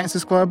Life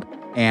Sciences Club.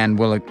 And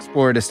we'll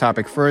explore this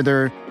topic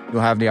further.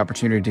 You'll have the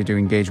opportunity to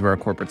engage with our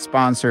corporate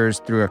sponsors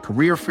through a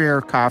career fair,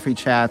 coffee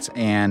chats,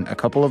 and a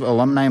couple of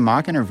alumni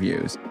mock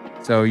interviews.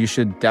 So you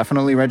should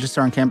definitely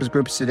register on campus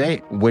groups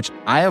today, which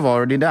I have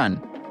already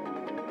done.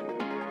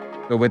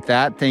 So with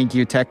that, thank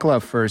you, Tech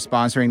Club, for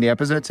sponsoring the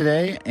episode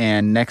today.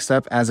 And next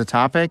up as a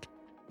topic,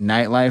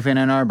 nightlife in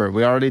Ann Arbor.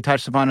 We already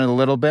touched upon it a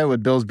little bit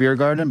with Bill's Beer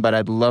Garden, but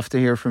I'd love to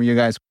hear from you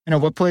guys.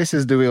 What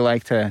places do we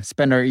like to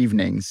spend our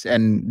evenings?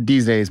 And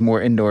these days,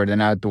 more indoor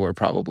than outdoor,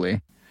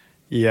 probably.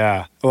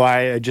 Yeah. Well,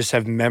 I just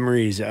have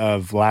memories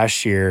of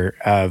last year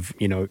of,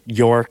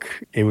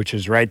 York, which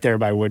is right there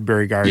by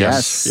Woodbury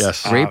Gardens.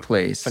 Yes. Great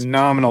place.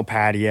 Phenomenal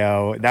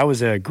patio. That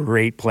was a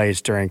great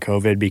place during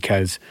COVID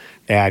because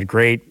they had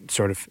great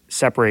sort of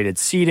separated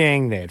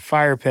seating. They had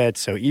fire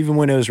pits. So even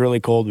when it was really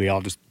cold, we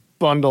all just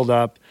bundled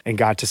up and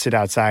got to sit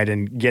outside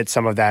and get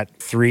some of that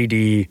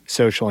 3D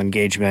social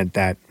engagement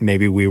that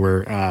maybe we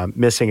were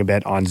missing a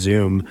bit on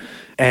Zoom.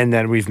 And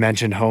then we've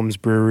mentioned Holmes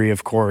Brewery,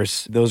 of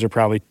course. Those are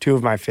probably two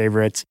of my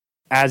favorites.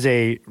 As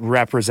a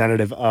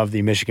representative of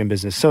the Michigan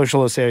Business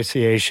Social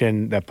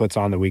Association that puts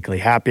on the weekly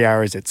happy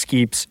hours at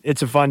Skeeps,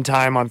 it's a fun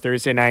time on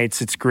Thursday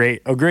nights. It's a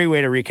great way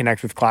to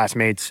reconnect with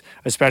classmates,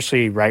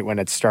 especially right when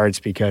it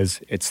starts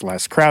because it's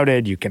less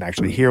crowded. You can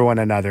actually hear one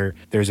another.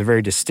 There's a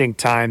very distinct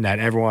time that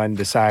everyone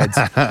decides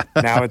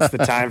now it's the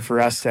time for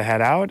us to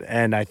head out.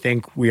 And I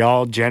think we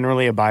all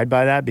generally abide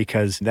by that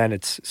because then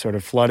it's sort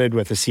of flooded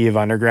with a sea of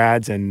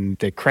undergrads and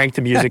they crank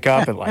the music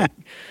up at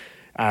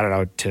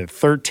to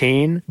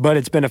 13, but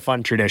it's been a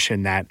fun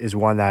tradition. That is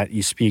one that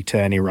you speak to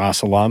any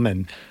Ross alum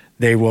and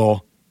they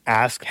will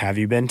ask, have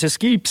you been to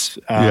Skeeps?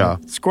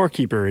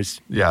 Scorekeeper is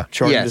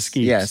shortened to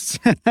Skeeps. Yes.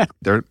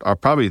 There are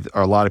probably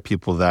a lot of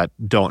people that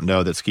don't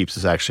know that Skeeps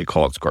is actually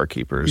called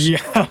Scorekeepers.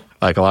 Yeah.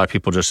 Like a lot of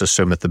people just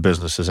assume that the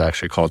business is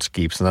actually called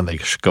Skeeps, and then they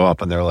go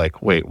up and they're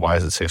like, wait, why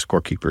does it say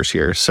Scorekeepers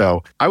here?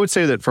 So I would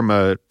say that from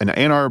an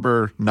Ann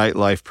Arbor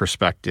nightlife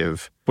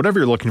perspective, whatever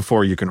you're looking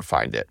for, you can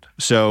find it.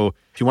 So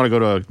if you want to go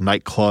to a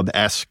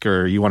nightclub-esque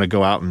or you want to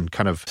go out and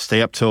kind of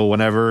stay up till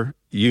whenever,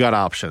 you got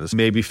options.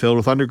 Maybe filled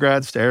with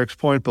undergrads, to Eric's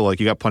point, but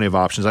you got plenty of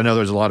options. I know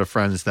there's a lot of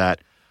friends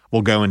that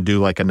will go and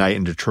do a night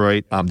in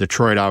Detroit.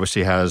 Detroit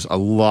obviously has a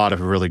lot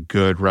of really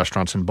good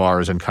restaurants and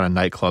bars and kind of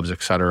nightclubs,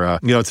 et cetera.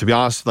 To be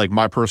honest,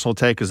 my personal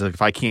take is that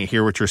if I can't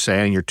hear what you're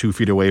saying, you're 2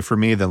 feet away from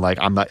me, then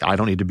I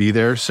don't need to be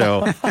there.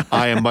 So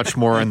I am much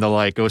more in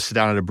the go sit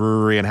down at a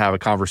brewery and have a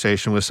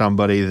conversation with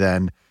somebody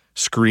than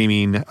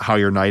screaming how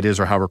your night is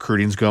or how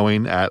recruiting's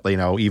going at,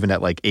 even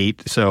at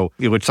 8. So,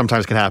 which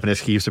sometimes can happen at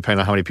Skeeps depending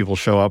on how many people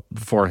show up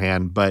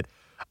beforehand. But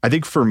I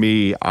think for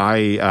me,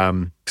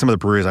 some of the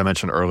breweries I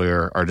mentioned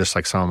earlier are just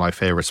some of my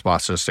favorite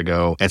spots just to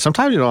go. And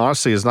sometimes,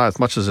 honestly, it's not as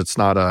much as it's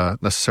not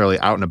necessarily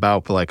out and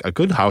about, but a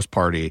good house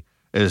party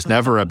is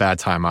never a bad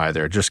time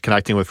either. Just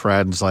connecting with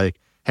friends,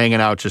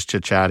 hanging out, just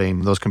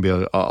chit-chatting. Those can be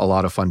a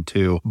lot of fun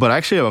too. But I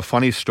actually have a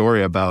funny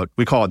story about,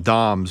 we call it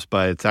Dom's,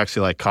 but it's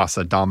actually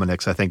Casa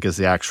Dominic's, I think is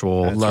the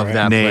actual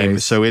name.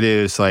 Place. So it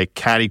is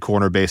catty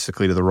corner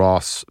basically to the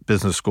Ross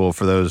Business School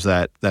for those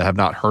that have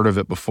not heard of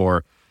it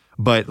before.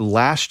 But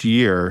last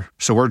year,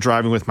 so we're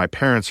driving with my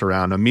parents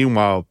around. And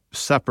meanwhile,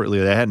 separately,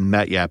 they hadn't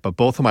met yet, but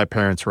both of my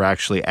parents were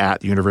actually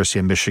at the University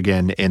of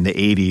Michigan in the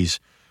 80s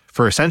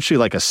for essentially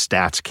a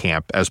stats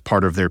camp as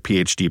part of their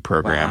PhD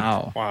program.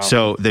 Wow.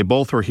 So they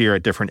both were here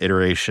at different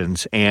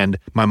iterations. And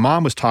my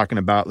mom was talking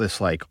about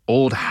this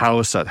old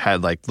house that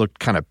had looked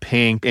kind of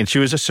pink. And she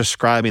was just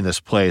describing this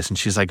place. And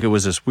she's like, it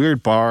was this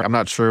weird bar. I'm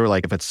not sure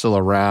if it's still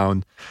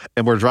around.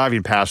 And we're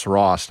driving past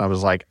Ross. And I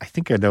was like, I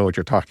think I know what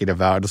you're talking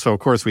about. And so of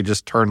course we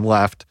just turned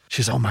left.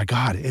 She's, oh my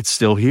God, it's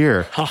still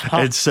here.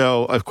 And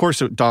so of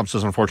course Dom's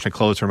was unfortunately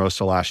closed for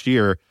most of last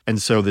year. And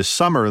so this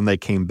summer when they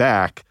came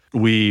back,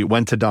 we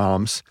went to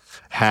Dom's,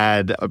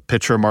 had a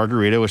pitcher of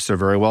margarita, which they're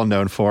very well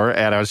known for.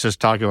 And I was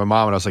just talking to my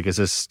mom and I was like, is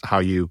this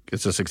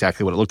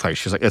exactly what it looked like?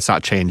 She's like, it's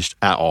not changed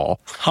at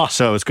all.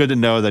 So it's good to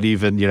know that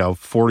even,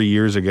 40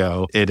 years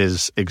ago, it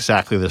is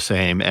exactly the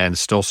same and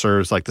still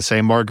serves the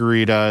same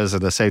margaritas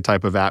and the same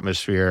type of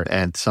atmosphere.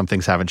 And some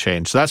things haven't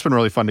changed. So that's been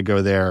really fun to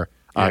go there.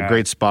 Yeah.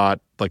 Great spot,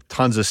 like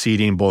tons of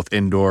seating, both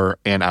indoor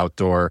and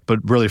outdoor. But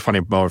really funny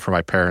moment for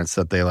my parents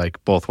that they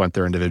like both went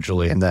there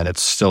individually, and then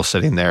it's still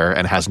sitting there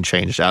and hasn't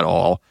changed at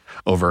all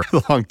over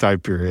a long time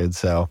period.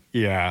 So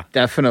Yeah.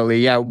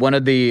 Definitely. Yeah. One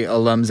of the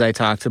alums I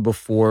talked to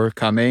before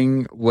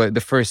coming,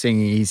 the first thing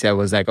he said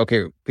was like,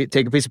 okay,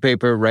 take a piece of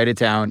paper, write it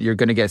down. You're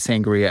going to get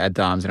sangria at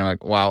Dom's. And I'm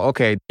like, wow,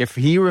 okay. If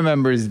he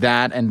remembers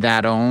that and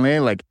that only,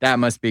 like that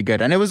must be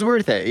good. And it was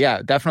worth it.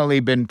 Yeah.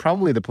 Definitely been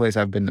probably the place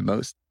I've been the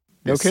most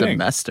No this kidding.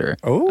 semester.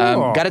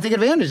 Oh. Got to take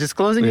advantage. It's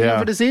closing in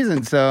for the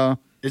season. So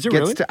Is it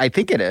gets really? I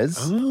think it is.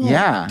 Oh,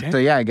 yeah. damn. So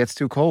yeah, it gets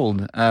too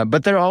cold.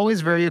 But they're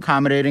always very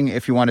accommodating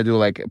if you want to do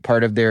like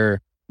part of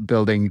their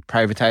building,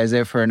 privatize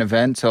it for an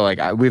event. So like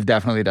we've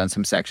definitely done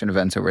some section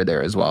events over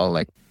there as well.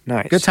 Like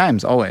Nice. good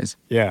times always.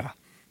 Yeah.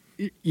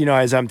 You know,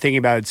 as I'm thinking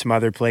about some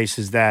other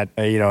places that,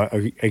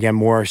 again,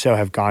 more so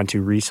have gone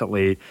to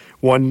recently,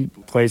 one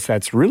place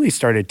that's really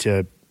started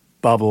to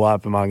bubble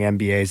up among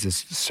MBAs is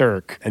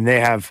Cirque. And they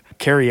have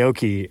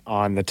karaoke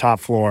on the top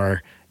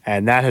floor.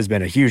 And that has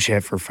been a huge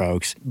hit for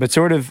folks. But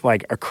sort of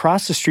like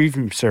across the street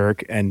from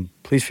Cirque, and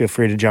please feel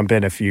free to jump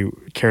in if you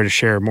care to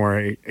share more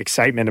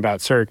excitement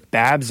about Cirque,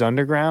 Babs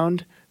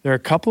Underground. There are a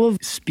couple of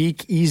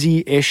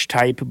speakeasy-ish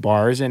type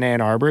bars in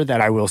Ann Arbor that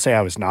I will say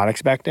I was not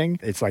expecting.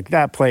 It's like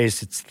that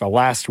place, it's The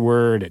Last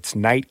Word, it's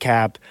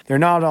Nightcap. They're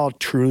not all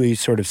truly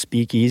sort of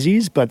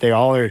speakeasies, but they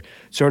all are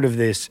sort of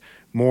this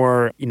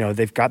more,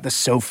 they've got the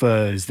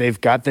sofas,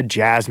 they've got the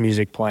jazz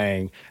music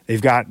playing,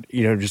 they've got,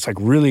 just like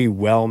really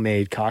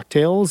well-made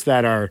cocktails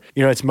that are,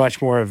 it's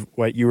much more of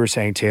what you were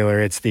saying,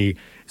 Taylor. It's the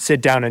sit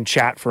down and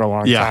chat for a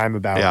long time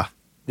about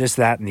this,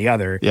 that, and the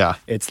other. Yeah.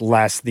 It's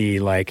less the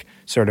like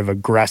sort of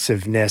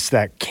aggressiveness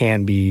that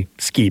can be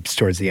Skeeps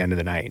towards the end of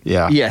the night.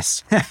 yeah.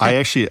 Yes. I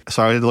actually,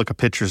 so I had to look at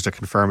pictures to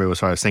confirm it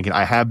was what I was thinking.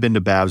 I have been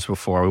to Babs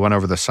before. We went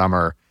over the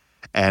summer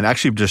and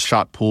actually just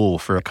shot pool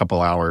for a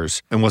couple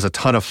hours and was a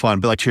ton of fun.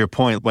 But like to your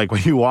point, like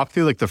when you walk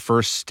through like the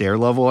first stair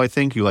level, I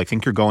think you like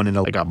think you're going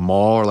into like a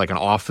mall or like an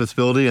office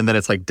building, and then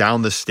it's like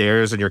down the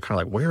stairs and you're kind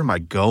of like, where am I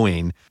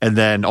going? And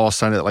then all of a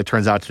sudden it like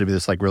turns out to be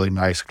this like really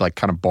nice like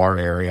kind of bar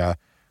area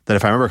that,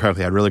 if I remember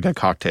correctly, had really good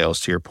cocktails,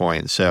 to your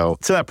point. So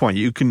to that point,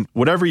 you can,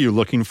 whatever you're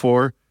looking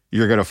for,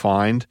 you're going to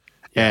find.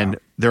 Yeah. And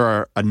there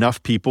are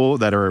enough people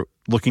that are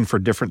looking for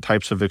different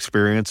types of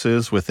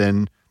experiences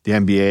within the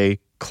MBA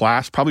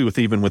class, probably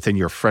even within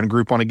your friend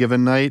group on a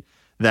given night,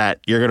 that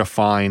you're going to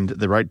find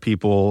the right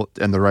people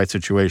and the right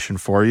situation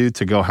for you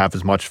to go have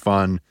as much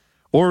fun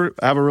or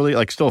have a really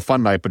like still a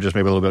fun night, but just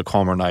maybe a little bit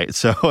calmer night.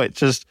 So it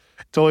just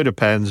totally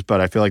depends. But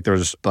I feel like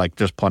there's like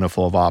just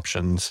plentiful of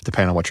options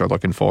depending on what you're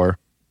looking for.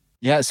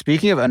 Yeah,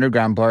 speaking of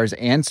underground bars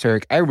and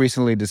Cirque, I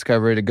recently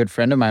discovered a good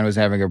friend of mine was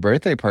having a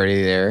birthday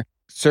party there.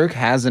 Cirque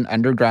has an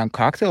underground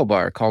cocktail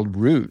bar called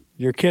Root.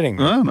 You're kidding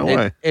me. Oh, no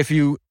way. If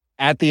you,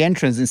 at the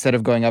entrance, instead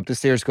of going up the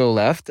stairs, go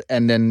left,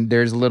 and then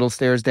there's little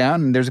stairs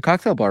down, and there's a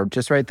cocktail bar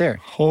just right there.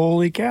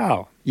 Holy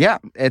cow. Yeah,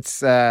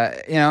 it's,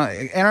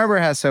 Ann Arbor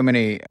has so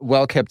many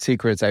well-kept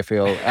secrets, I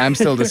feel. I'm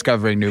still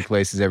discovering new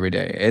places every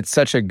day. It's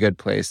such a good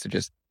place to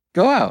just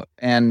go out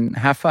and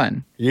have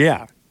fun.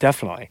 Yeah,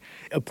 definitely.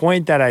 A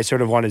point that I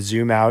sort of want to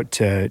zoom out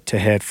to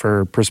hit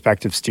for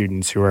prospective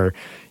students who are,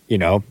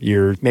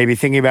 you're maybe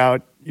thinking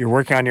about, you're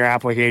working on your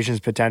applications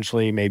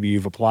potentially, maybe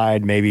you've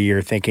applied, maybe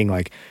you're thinking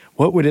like,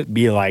 what would it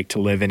be like to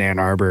live in Ann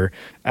Arbor?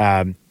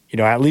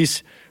 At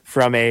least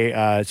from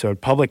a sort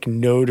of public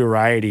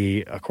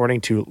notoriety,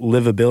 according to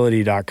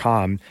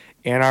livability.com,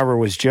 Ann Arbor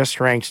was just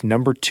ranked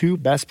number 2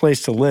 best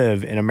place to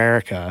live in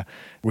America,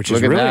 which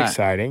is really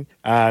exciting.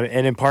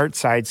 And in part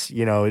cites,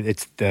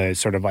 it's the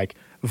sort of like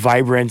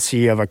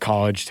vibrancy of a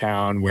college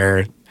town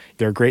where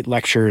there are great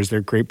lectures, there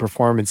are great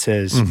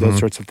performances, those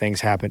sorts of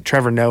things happen.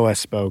 Trevor Noah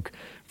spoke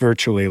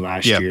virtually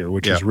last year,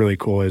 which is really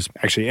cool. He was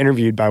actually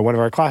interviewed by one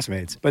of our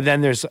classmates. But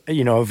then there's,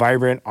 a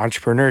vibrant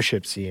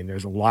entrepreneurship scene.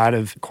 There's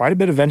quite a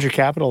bit of venture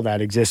capital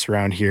that exists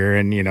around here.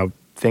 And,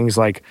 things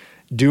like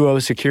Duo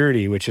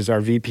Security, which is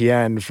our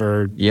VPN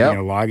for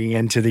logging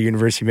into the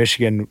University of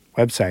Michigan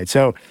website.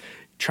 So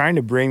trying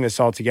to bring this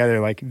all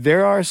together, like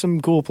there are some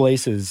cool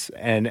places,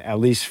 and at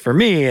least for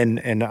me, and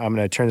I'm going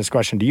to turn this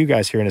question to you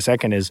guys here in a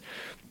second, is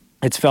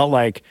it's felt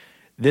like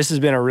this has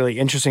been a really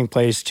interesting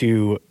place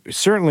to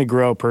certainly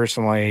grow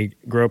personally,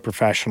 grow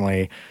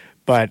professionally.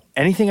 But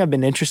anything I've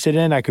been interested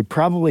in, I could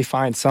probably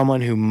find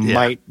someone who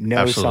might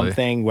know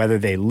something, whether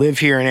they live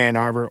here in Ann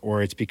Arbor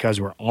or it's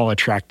because we're all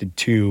attracted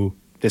to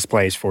this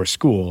place for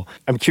school.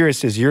 I'm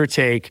curious, as your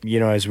take,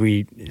 as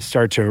we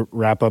start to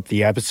wrap up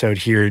the episode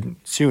here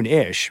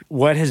soon-ish,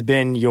 what has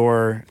been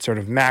your sort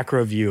of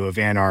macro view of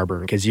Ann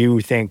Arbor? Because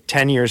you think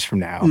 10 years from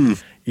now,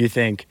 you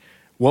think,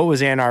 what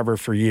was Ann Arbor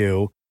for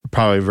you?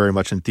 Probably very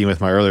much in theme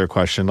with my earlier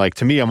question. Like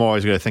to me, I'm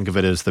always going to think of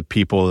it as the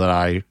people that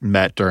I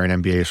met during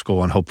MBA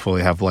school and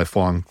hopefully have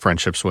lifelong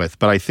friendships with.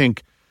 But I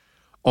think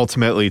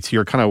ultimately, to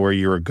your kind of where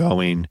you were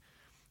going,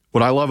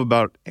 what I love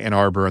about Ann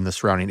Arbor and the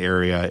surrounding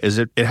area is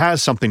it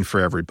has something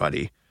for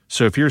everybody.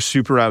 So if you're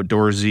super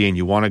outdoorsy and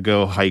you want to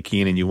go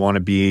hiking and you want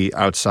to be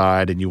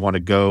outside and you want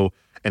to go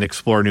and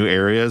explore new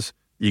areas,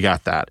 you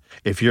got that.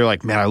 If you're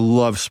like, man, I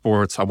love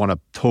sports, I want to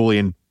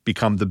totally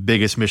become the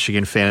biggest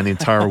Michigan fan in the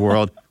entire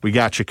world, we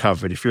got you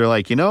covered. If you're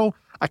like,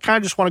 I kind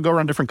of just want to go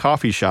around different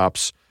coffee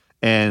shops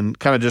and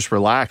kind of just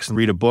relax and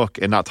read a book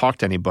and not talk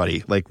to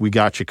anybody, like, we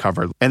got you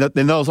covered. And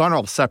those aren't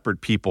all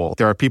separate people.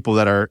 There are people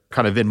that are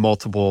kind of in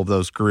multiple of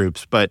those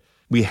groups, but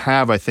we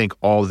have, I think,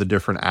 all the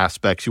different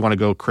aspects. You want to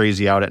go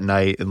crazy out at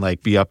night and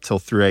like be up till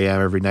 3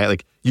 a.m. every night.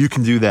 Like, you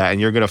can do that, and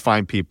you're going to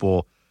find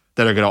people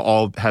that are going to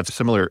all have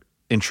similar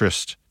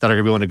interests that are going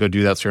to be willing to go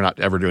do that, so you're not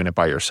ever doing it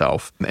by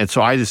yourself. And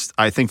so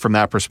I think from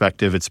that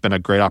perspective, it's been a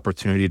great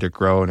opportunity to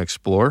grow and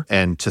explore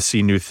and to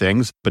see new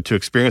things, but to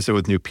experience it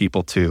with new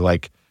people too,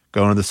 like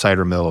going to the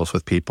cider mills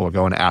with people,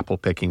 going apple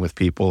picking with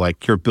people.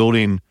 Like, you're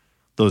building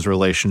those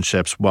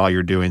relationships while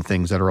you're doing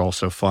things that are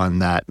also fun.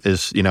 That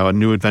is, a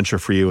new adventure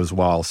for you as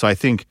well. So I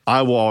think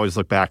I will always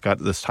look back at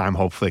this time,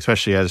 hopefully,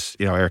 especially as,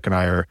 Eric and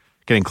I are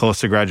getting close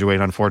to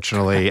graduating,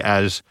 unfortunately,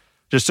 as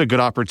just a good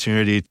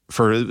opportunity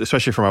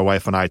especially for my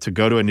wife and I, to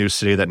go to a new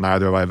city that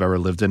neither of us have ever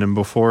lived in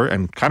before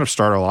and kind of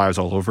start our lives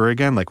all over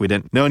again. Like, we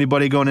didn't know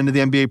anybody going into the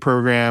MBA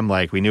program.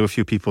 Like, we knew a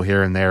few people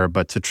here and there,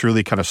 but to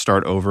truly kind of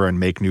start over and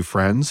make new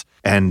friends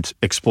and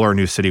explore a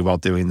new city while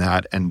doing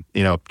that, and,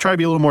 try to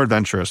be a little more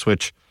adventurous,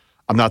 which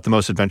I'm not the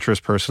most adventurous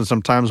person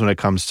sometimes when it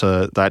comes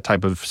to that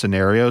type of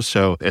scenario.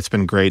 So it's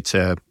been great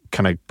to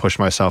kind of push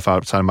myself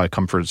outside of my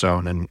comfort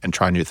zone and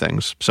try new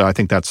things. So I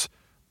think that's,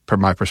 from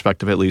my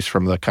perspective, at least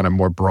from the kind of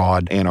more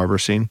broad Ann Arbor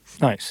scene.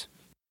 Nice.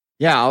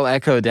 Yeah, I'll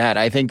echo that.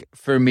 I think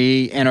for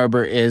me, Ann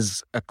Arbor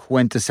is a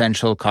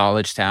quintessential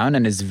college town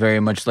and is very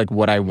much like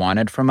what I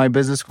wanted from my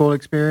business school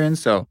experience.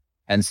 So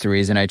hence the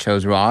reason I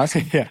chose Ross.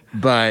 Yeah.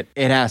 But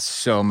it has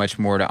so much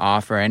more to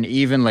offer. And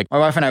even like my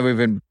wife and I, we've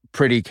been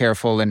pretty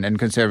careful and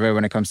conservative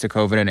when it comes to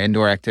COVID and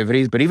indoor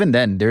activities. But even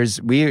then,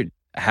 we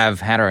have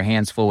had our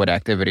hands full with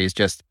activities.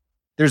 Just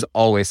there's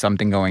always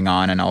something going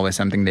on and always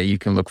something that you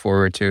can look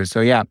forward to.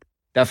 So yeah,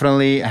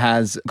 definitely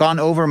has gone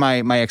over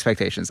my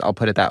expectations. I'll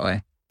put it that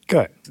way.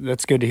 Good.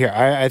 That's good to hear.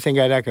 I think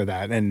I'd echo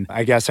that. And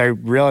I guess I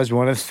realized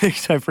one of the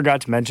things I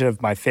forgot to mention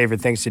of my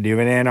favorite things to do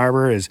in Ann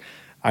Arbor is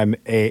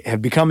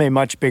have become a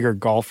much bigger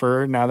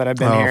golfer now that I've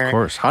been here. Of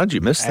course. How did you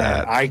miss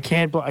that? I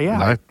can't.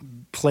 I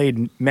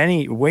played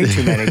way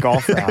too many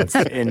golf rounds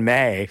in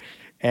May.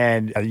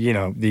 And,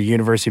 the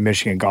University of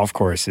Michigan golf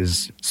course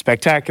is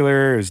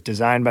spectacular. It was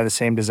designed by the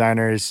same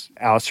designers,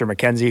 Alistair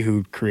McKenzie,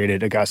 who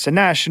created Augusta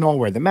National,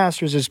 where the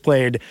Masters is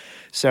played.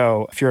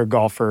 So if you're a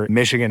golfer,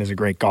 Michigan is a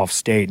great golf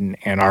state and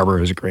Ann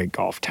Arbor is a great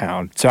golf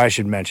town. So I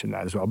should mention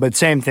that as well. But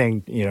same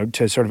thing,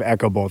 to sort of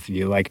echo both of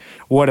you, like,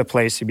 what a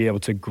place to be able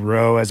to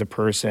grow as a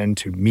person,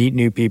 to meet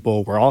new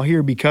people. We're all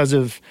here because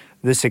of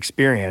this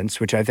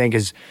experience, which I think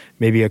is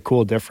maybe a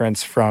cool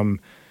difference from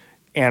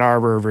Ann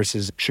Arbor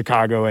versus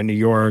Chicago and New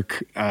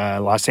York,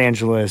 Los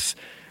Angeles,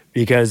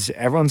 because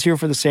everyone's here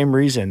for the same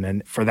reason.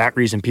 And for that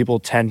reason, people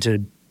tend to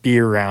be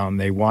around.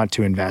 They want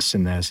to invest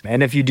in this.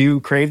 And if you do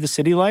crave the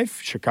city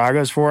life,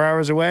 Chicago's 4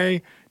 hours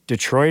away.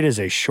 Detroit is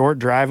a short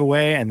drive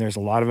away, and there's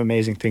a lot of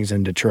amazing things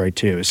in Detroit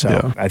too. So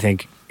yeah. I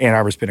think Ann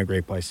Arbor's been a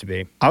great place to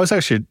be. I was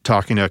actually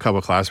talking to a couple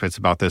of classmates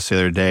about this the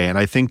other day, and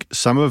I think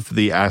some of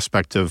the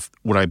aspect of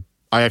what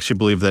I actually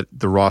believe that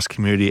the Ross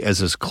community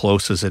is as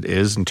close as it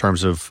is in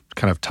terms of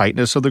kind of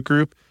tightness of the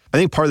group. I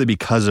think partly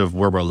because of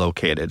where we're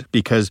located,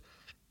 because,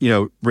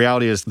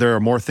 reality is there are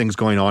more things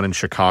going on in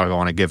Chicago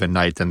on a given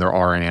night than there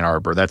are in Ann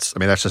Arbor. That's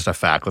just a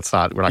fact.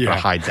 We're not going to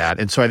hide that.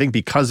 And so I think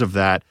because of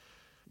that,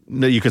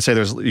 you could say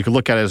you could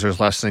look at it as there's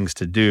less things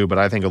to do, but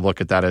I think a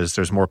look at that as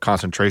there's more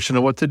concentration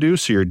of what to do.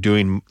 So you're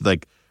doing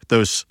like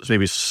those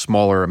maybe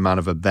smaller amount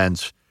of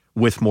events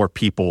with more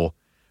people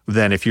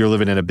than if you're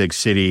living in a big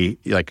city,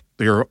 like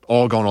you're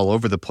all going all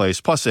over the place.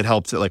 Plus it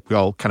helps that like we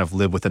all kind of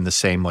live within the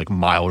same like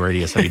mile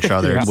radius of each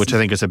other, yes. Which I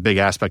think is a big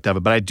aspect of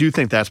it. But I do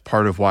think that's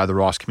part of why the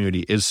Ross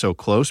community is so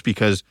close,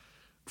 because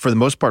for the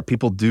most part,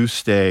 people do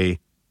stay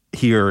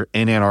here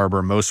in Ann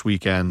Arbor most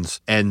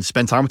weekends and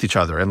spend time with each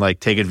other and like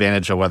take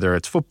advantage of whether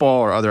it's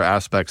football or other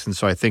aspects. And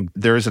so I think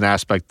there is an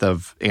aspect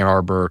of Ann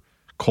Arbor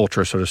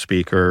culture, so to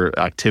speak, or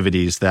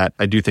activities that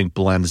I do think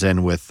blends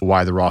in with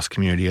why the Ross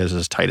community is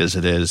as tight as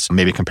it is,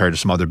 maybe compared to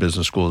some other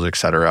business schools, et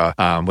cetera,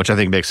 which I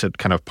think makes it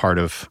kind of part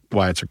of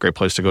why it's a great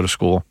place to go to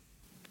school.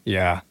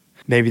 Yeah.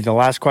 Maybe the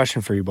last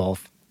question for you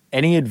both.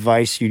 Any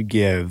advice you'd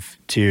give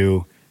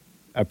to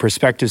a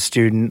prospective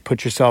student,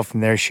 put yourself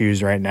in their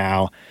shoes right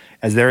now,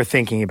 as they're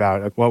thinking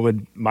about like, what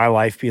would my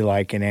life be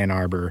like in Ann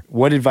Arbor?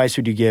 What advice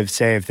would you give,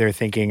 say, if they're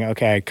thinking,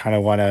 okay,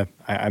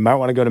 I might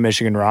want to go to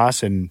Michigan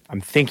Ross and I'm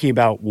thinking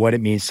about what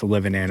it means to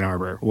live in Ann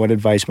Arbor. What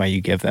advice might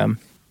you give them?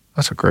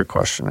 That's a great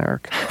question,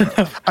 Eric.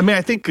 I mean,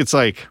 I think it's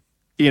like,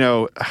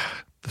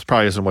 this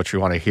probably isn't what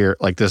you want to hear.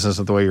 Like, this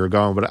isn't the way you're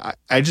going. But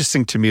I just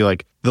think to me,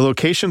 like, the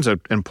location's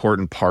an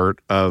important part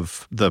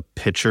of the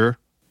picture.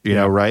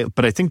 Right?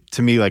 But I think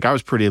to me, like, I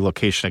was pretty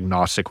location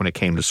agnostic when it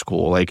came to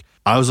school. Like,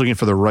 I was looking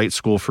for the right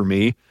school for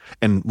me,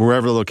 and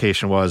wherever the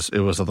location was, it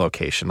was a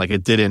location. Like, I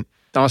don't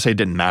want to say it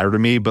didn't matter to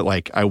me, but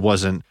like, I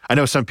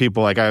know some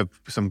people, like, I have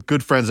some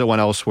good friends that went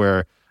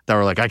elsewhere that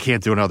were like, I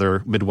can't do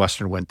another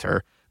Midwestern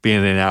winter. being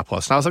in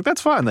Indianapolis. And I was like,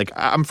 that's fine. Like,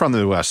 I'm from the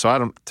Midwest,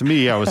 so to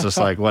me, I was just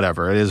like,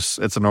 whatever. It's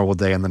a normal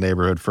day in the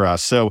neighborhood for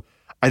us. So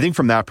I think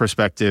from that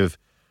perspective,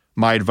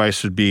 my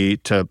advice would be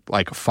to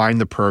like find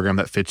the program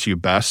that fits you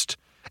best,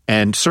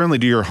 and certainly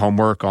do your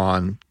homework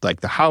on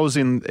like the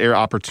housing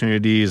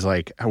opportunities,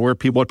 like what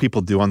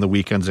people do on the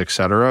weekends, et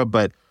cetera.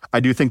 But I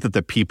do think that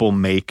the people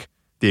make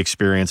the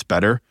experience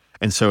better.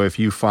 And so if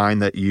you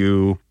find that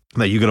you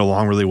get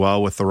along really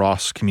well with the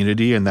Ross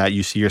community and that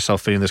you see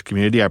yourself fitting this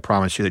community, I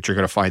promise you that you're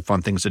going to find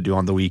fun things to do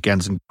on the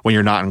weekends and when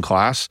you're not in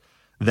class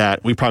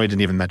that we probably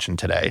didn't even mention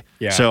today.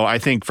 Yeah. So I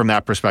think from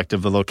that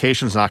perspective, the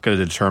location is not going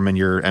to determine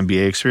your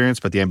MBA experience,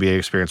 but the MBA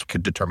experience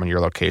could determine your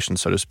location,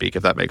 so to speak,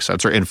 if that makes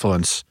sense, or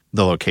influence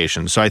the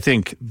location. So I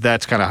think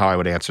that's kind of how I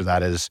would answer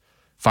that, is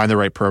find the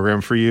right program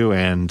for you,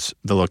 and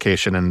the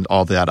location and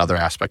all that other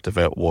aspect of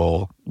it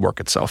will work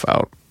itself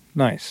out.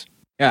 Nice.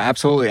 Yeah,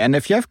 absolutely. And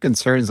if you have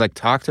concerns, like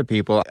talk to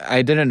people.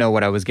 I didn't know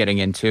what I was getting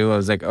into. I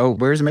was like, oh,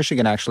 where's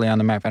Michigan actually on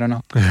the map? I don't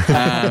know.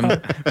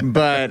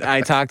 But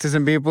I talked to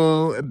some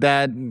people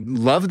that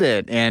loved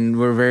it and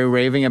were very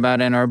raving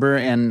about Ann Arbor.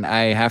 And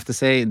I have to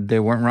say,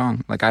 they weren't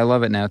wrong. Like, I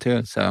love it now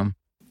too. So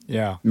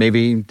yeah,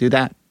 maybe do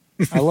that.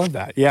 I love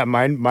that. Yeah,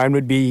 mine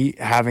would be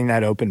having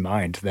that open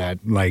mind that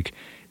like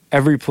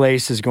every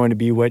place is going to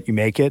be what you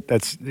make it.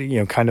 That's,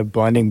 kind of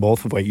blending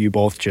both of what you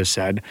both just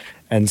said.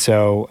 And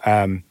so,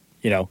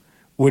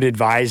 would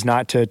advise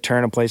not to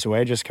turn a place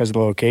away just because of the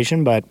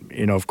location, but,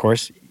 of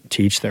course,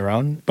 teach their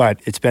own. But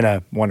it's been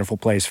a wonderful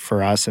place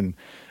for us. And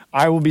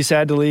I will be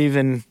sad to leave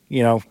in,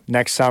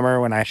 next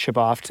summer when I ship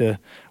off to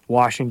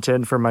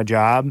Washington for my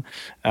job.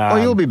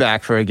 You'll be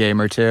back for a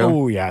game or two.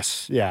 Oh,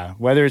 yes. Yeah.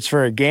 Whether it's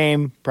for a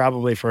game,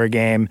 probably for a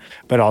game,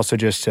 but also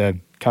just to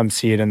come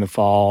see it in the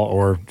fall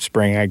or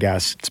spring, I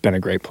guess. It's been a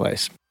great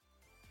place.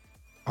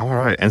 All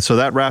right. And so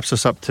that wraps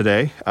us up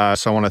today.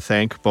 So I want to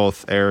thank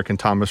both Eric and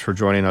Thomas for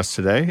joining us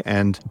today.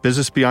 And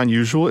Business Beyond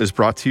Usual is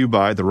brought to you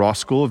by the Ross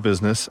School of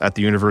Business at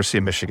the University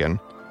of Michigan.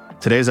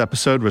 Today's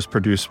episode was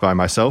produced by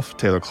myself,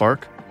 Taylor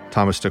Clark,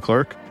 Thomas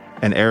DeClercq,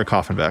 and Eric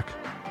Hoffenbeck.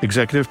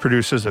 Executive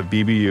producers of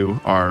BBU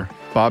are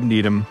Bob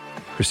Needham,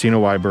 Christina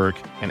Weiberg,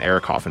 and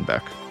Eric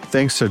Hoffenbeck.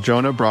 Thanks to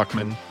Jonah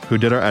Brockman, who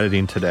did our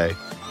editing today.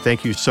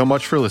 Thank you so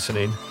much for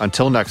listening.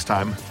 Until next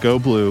time, go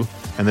blue,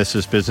 and this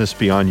is Business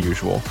Beyond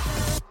Usual.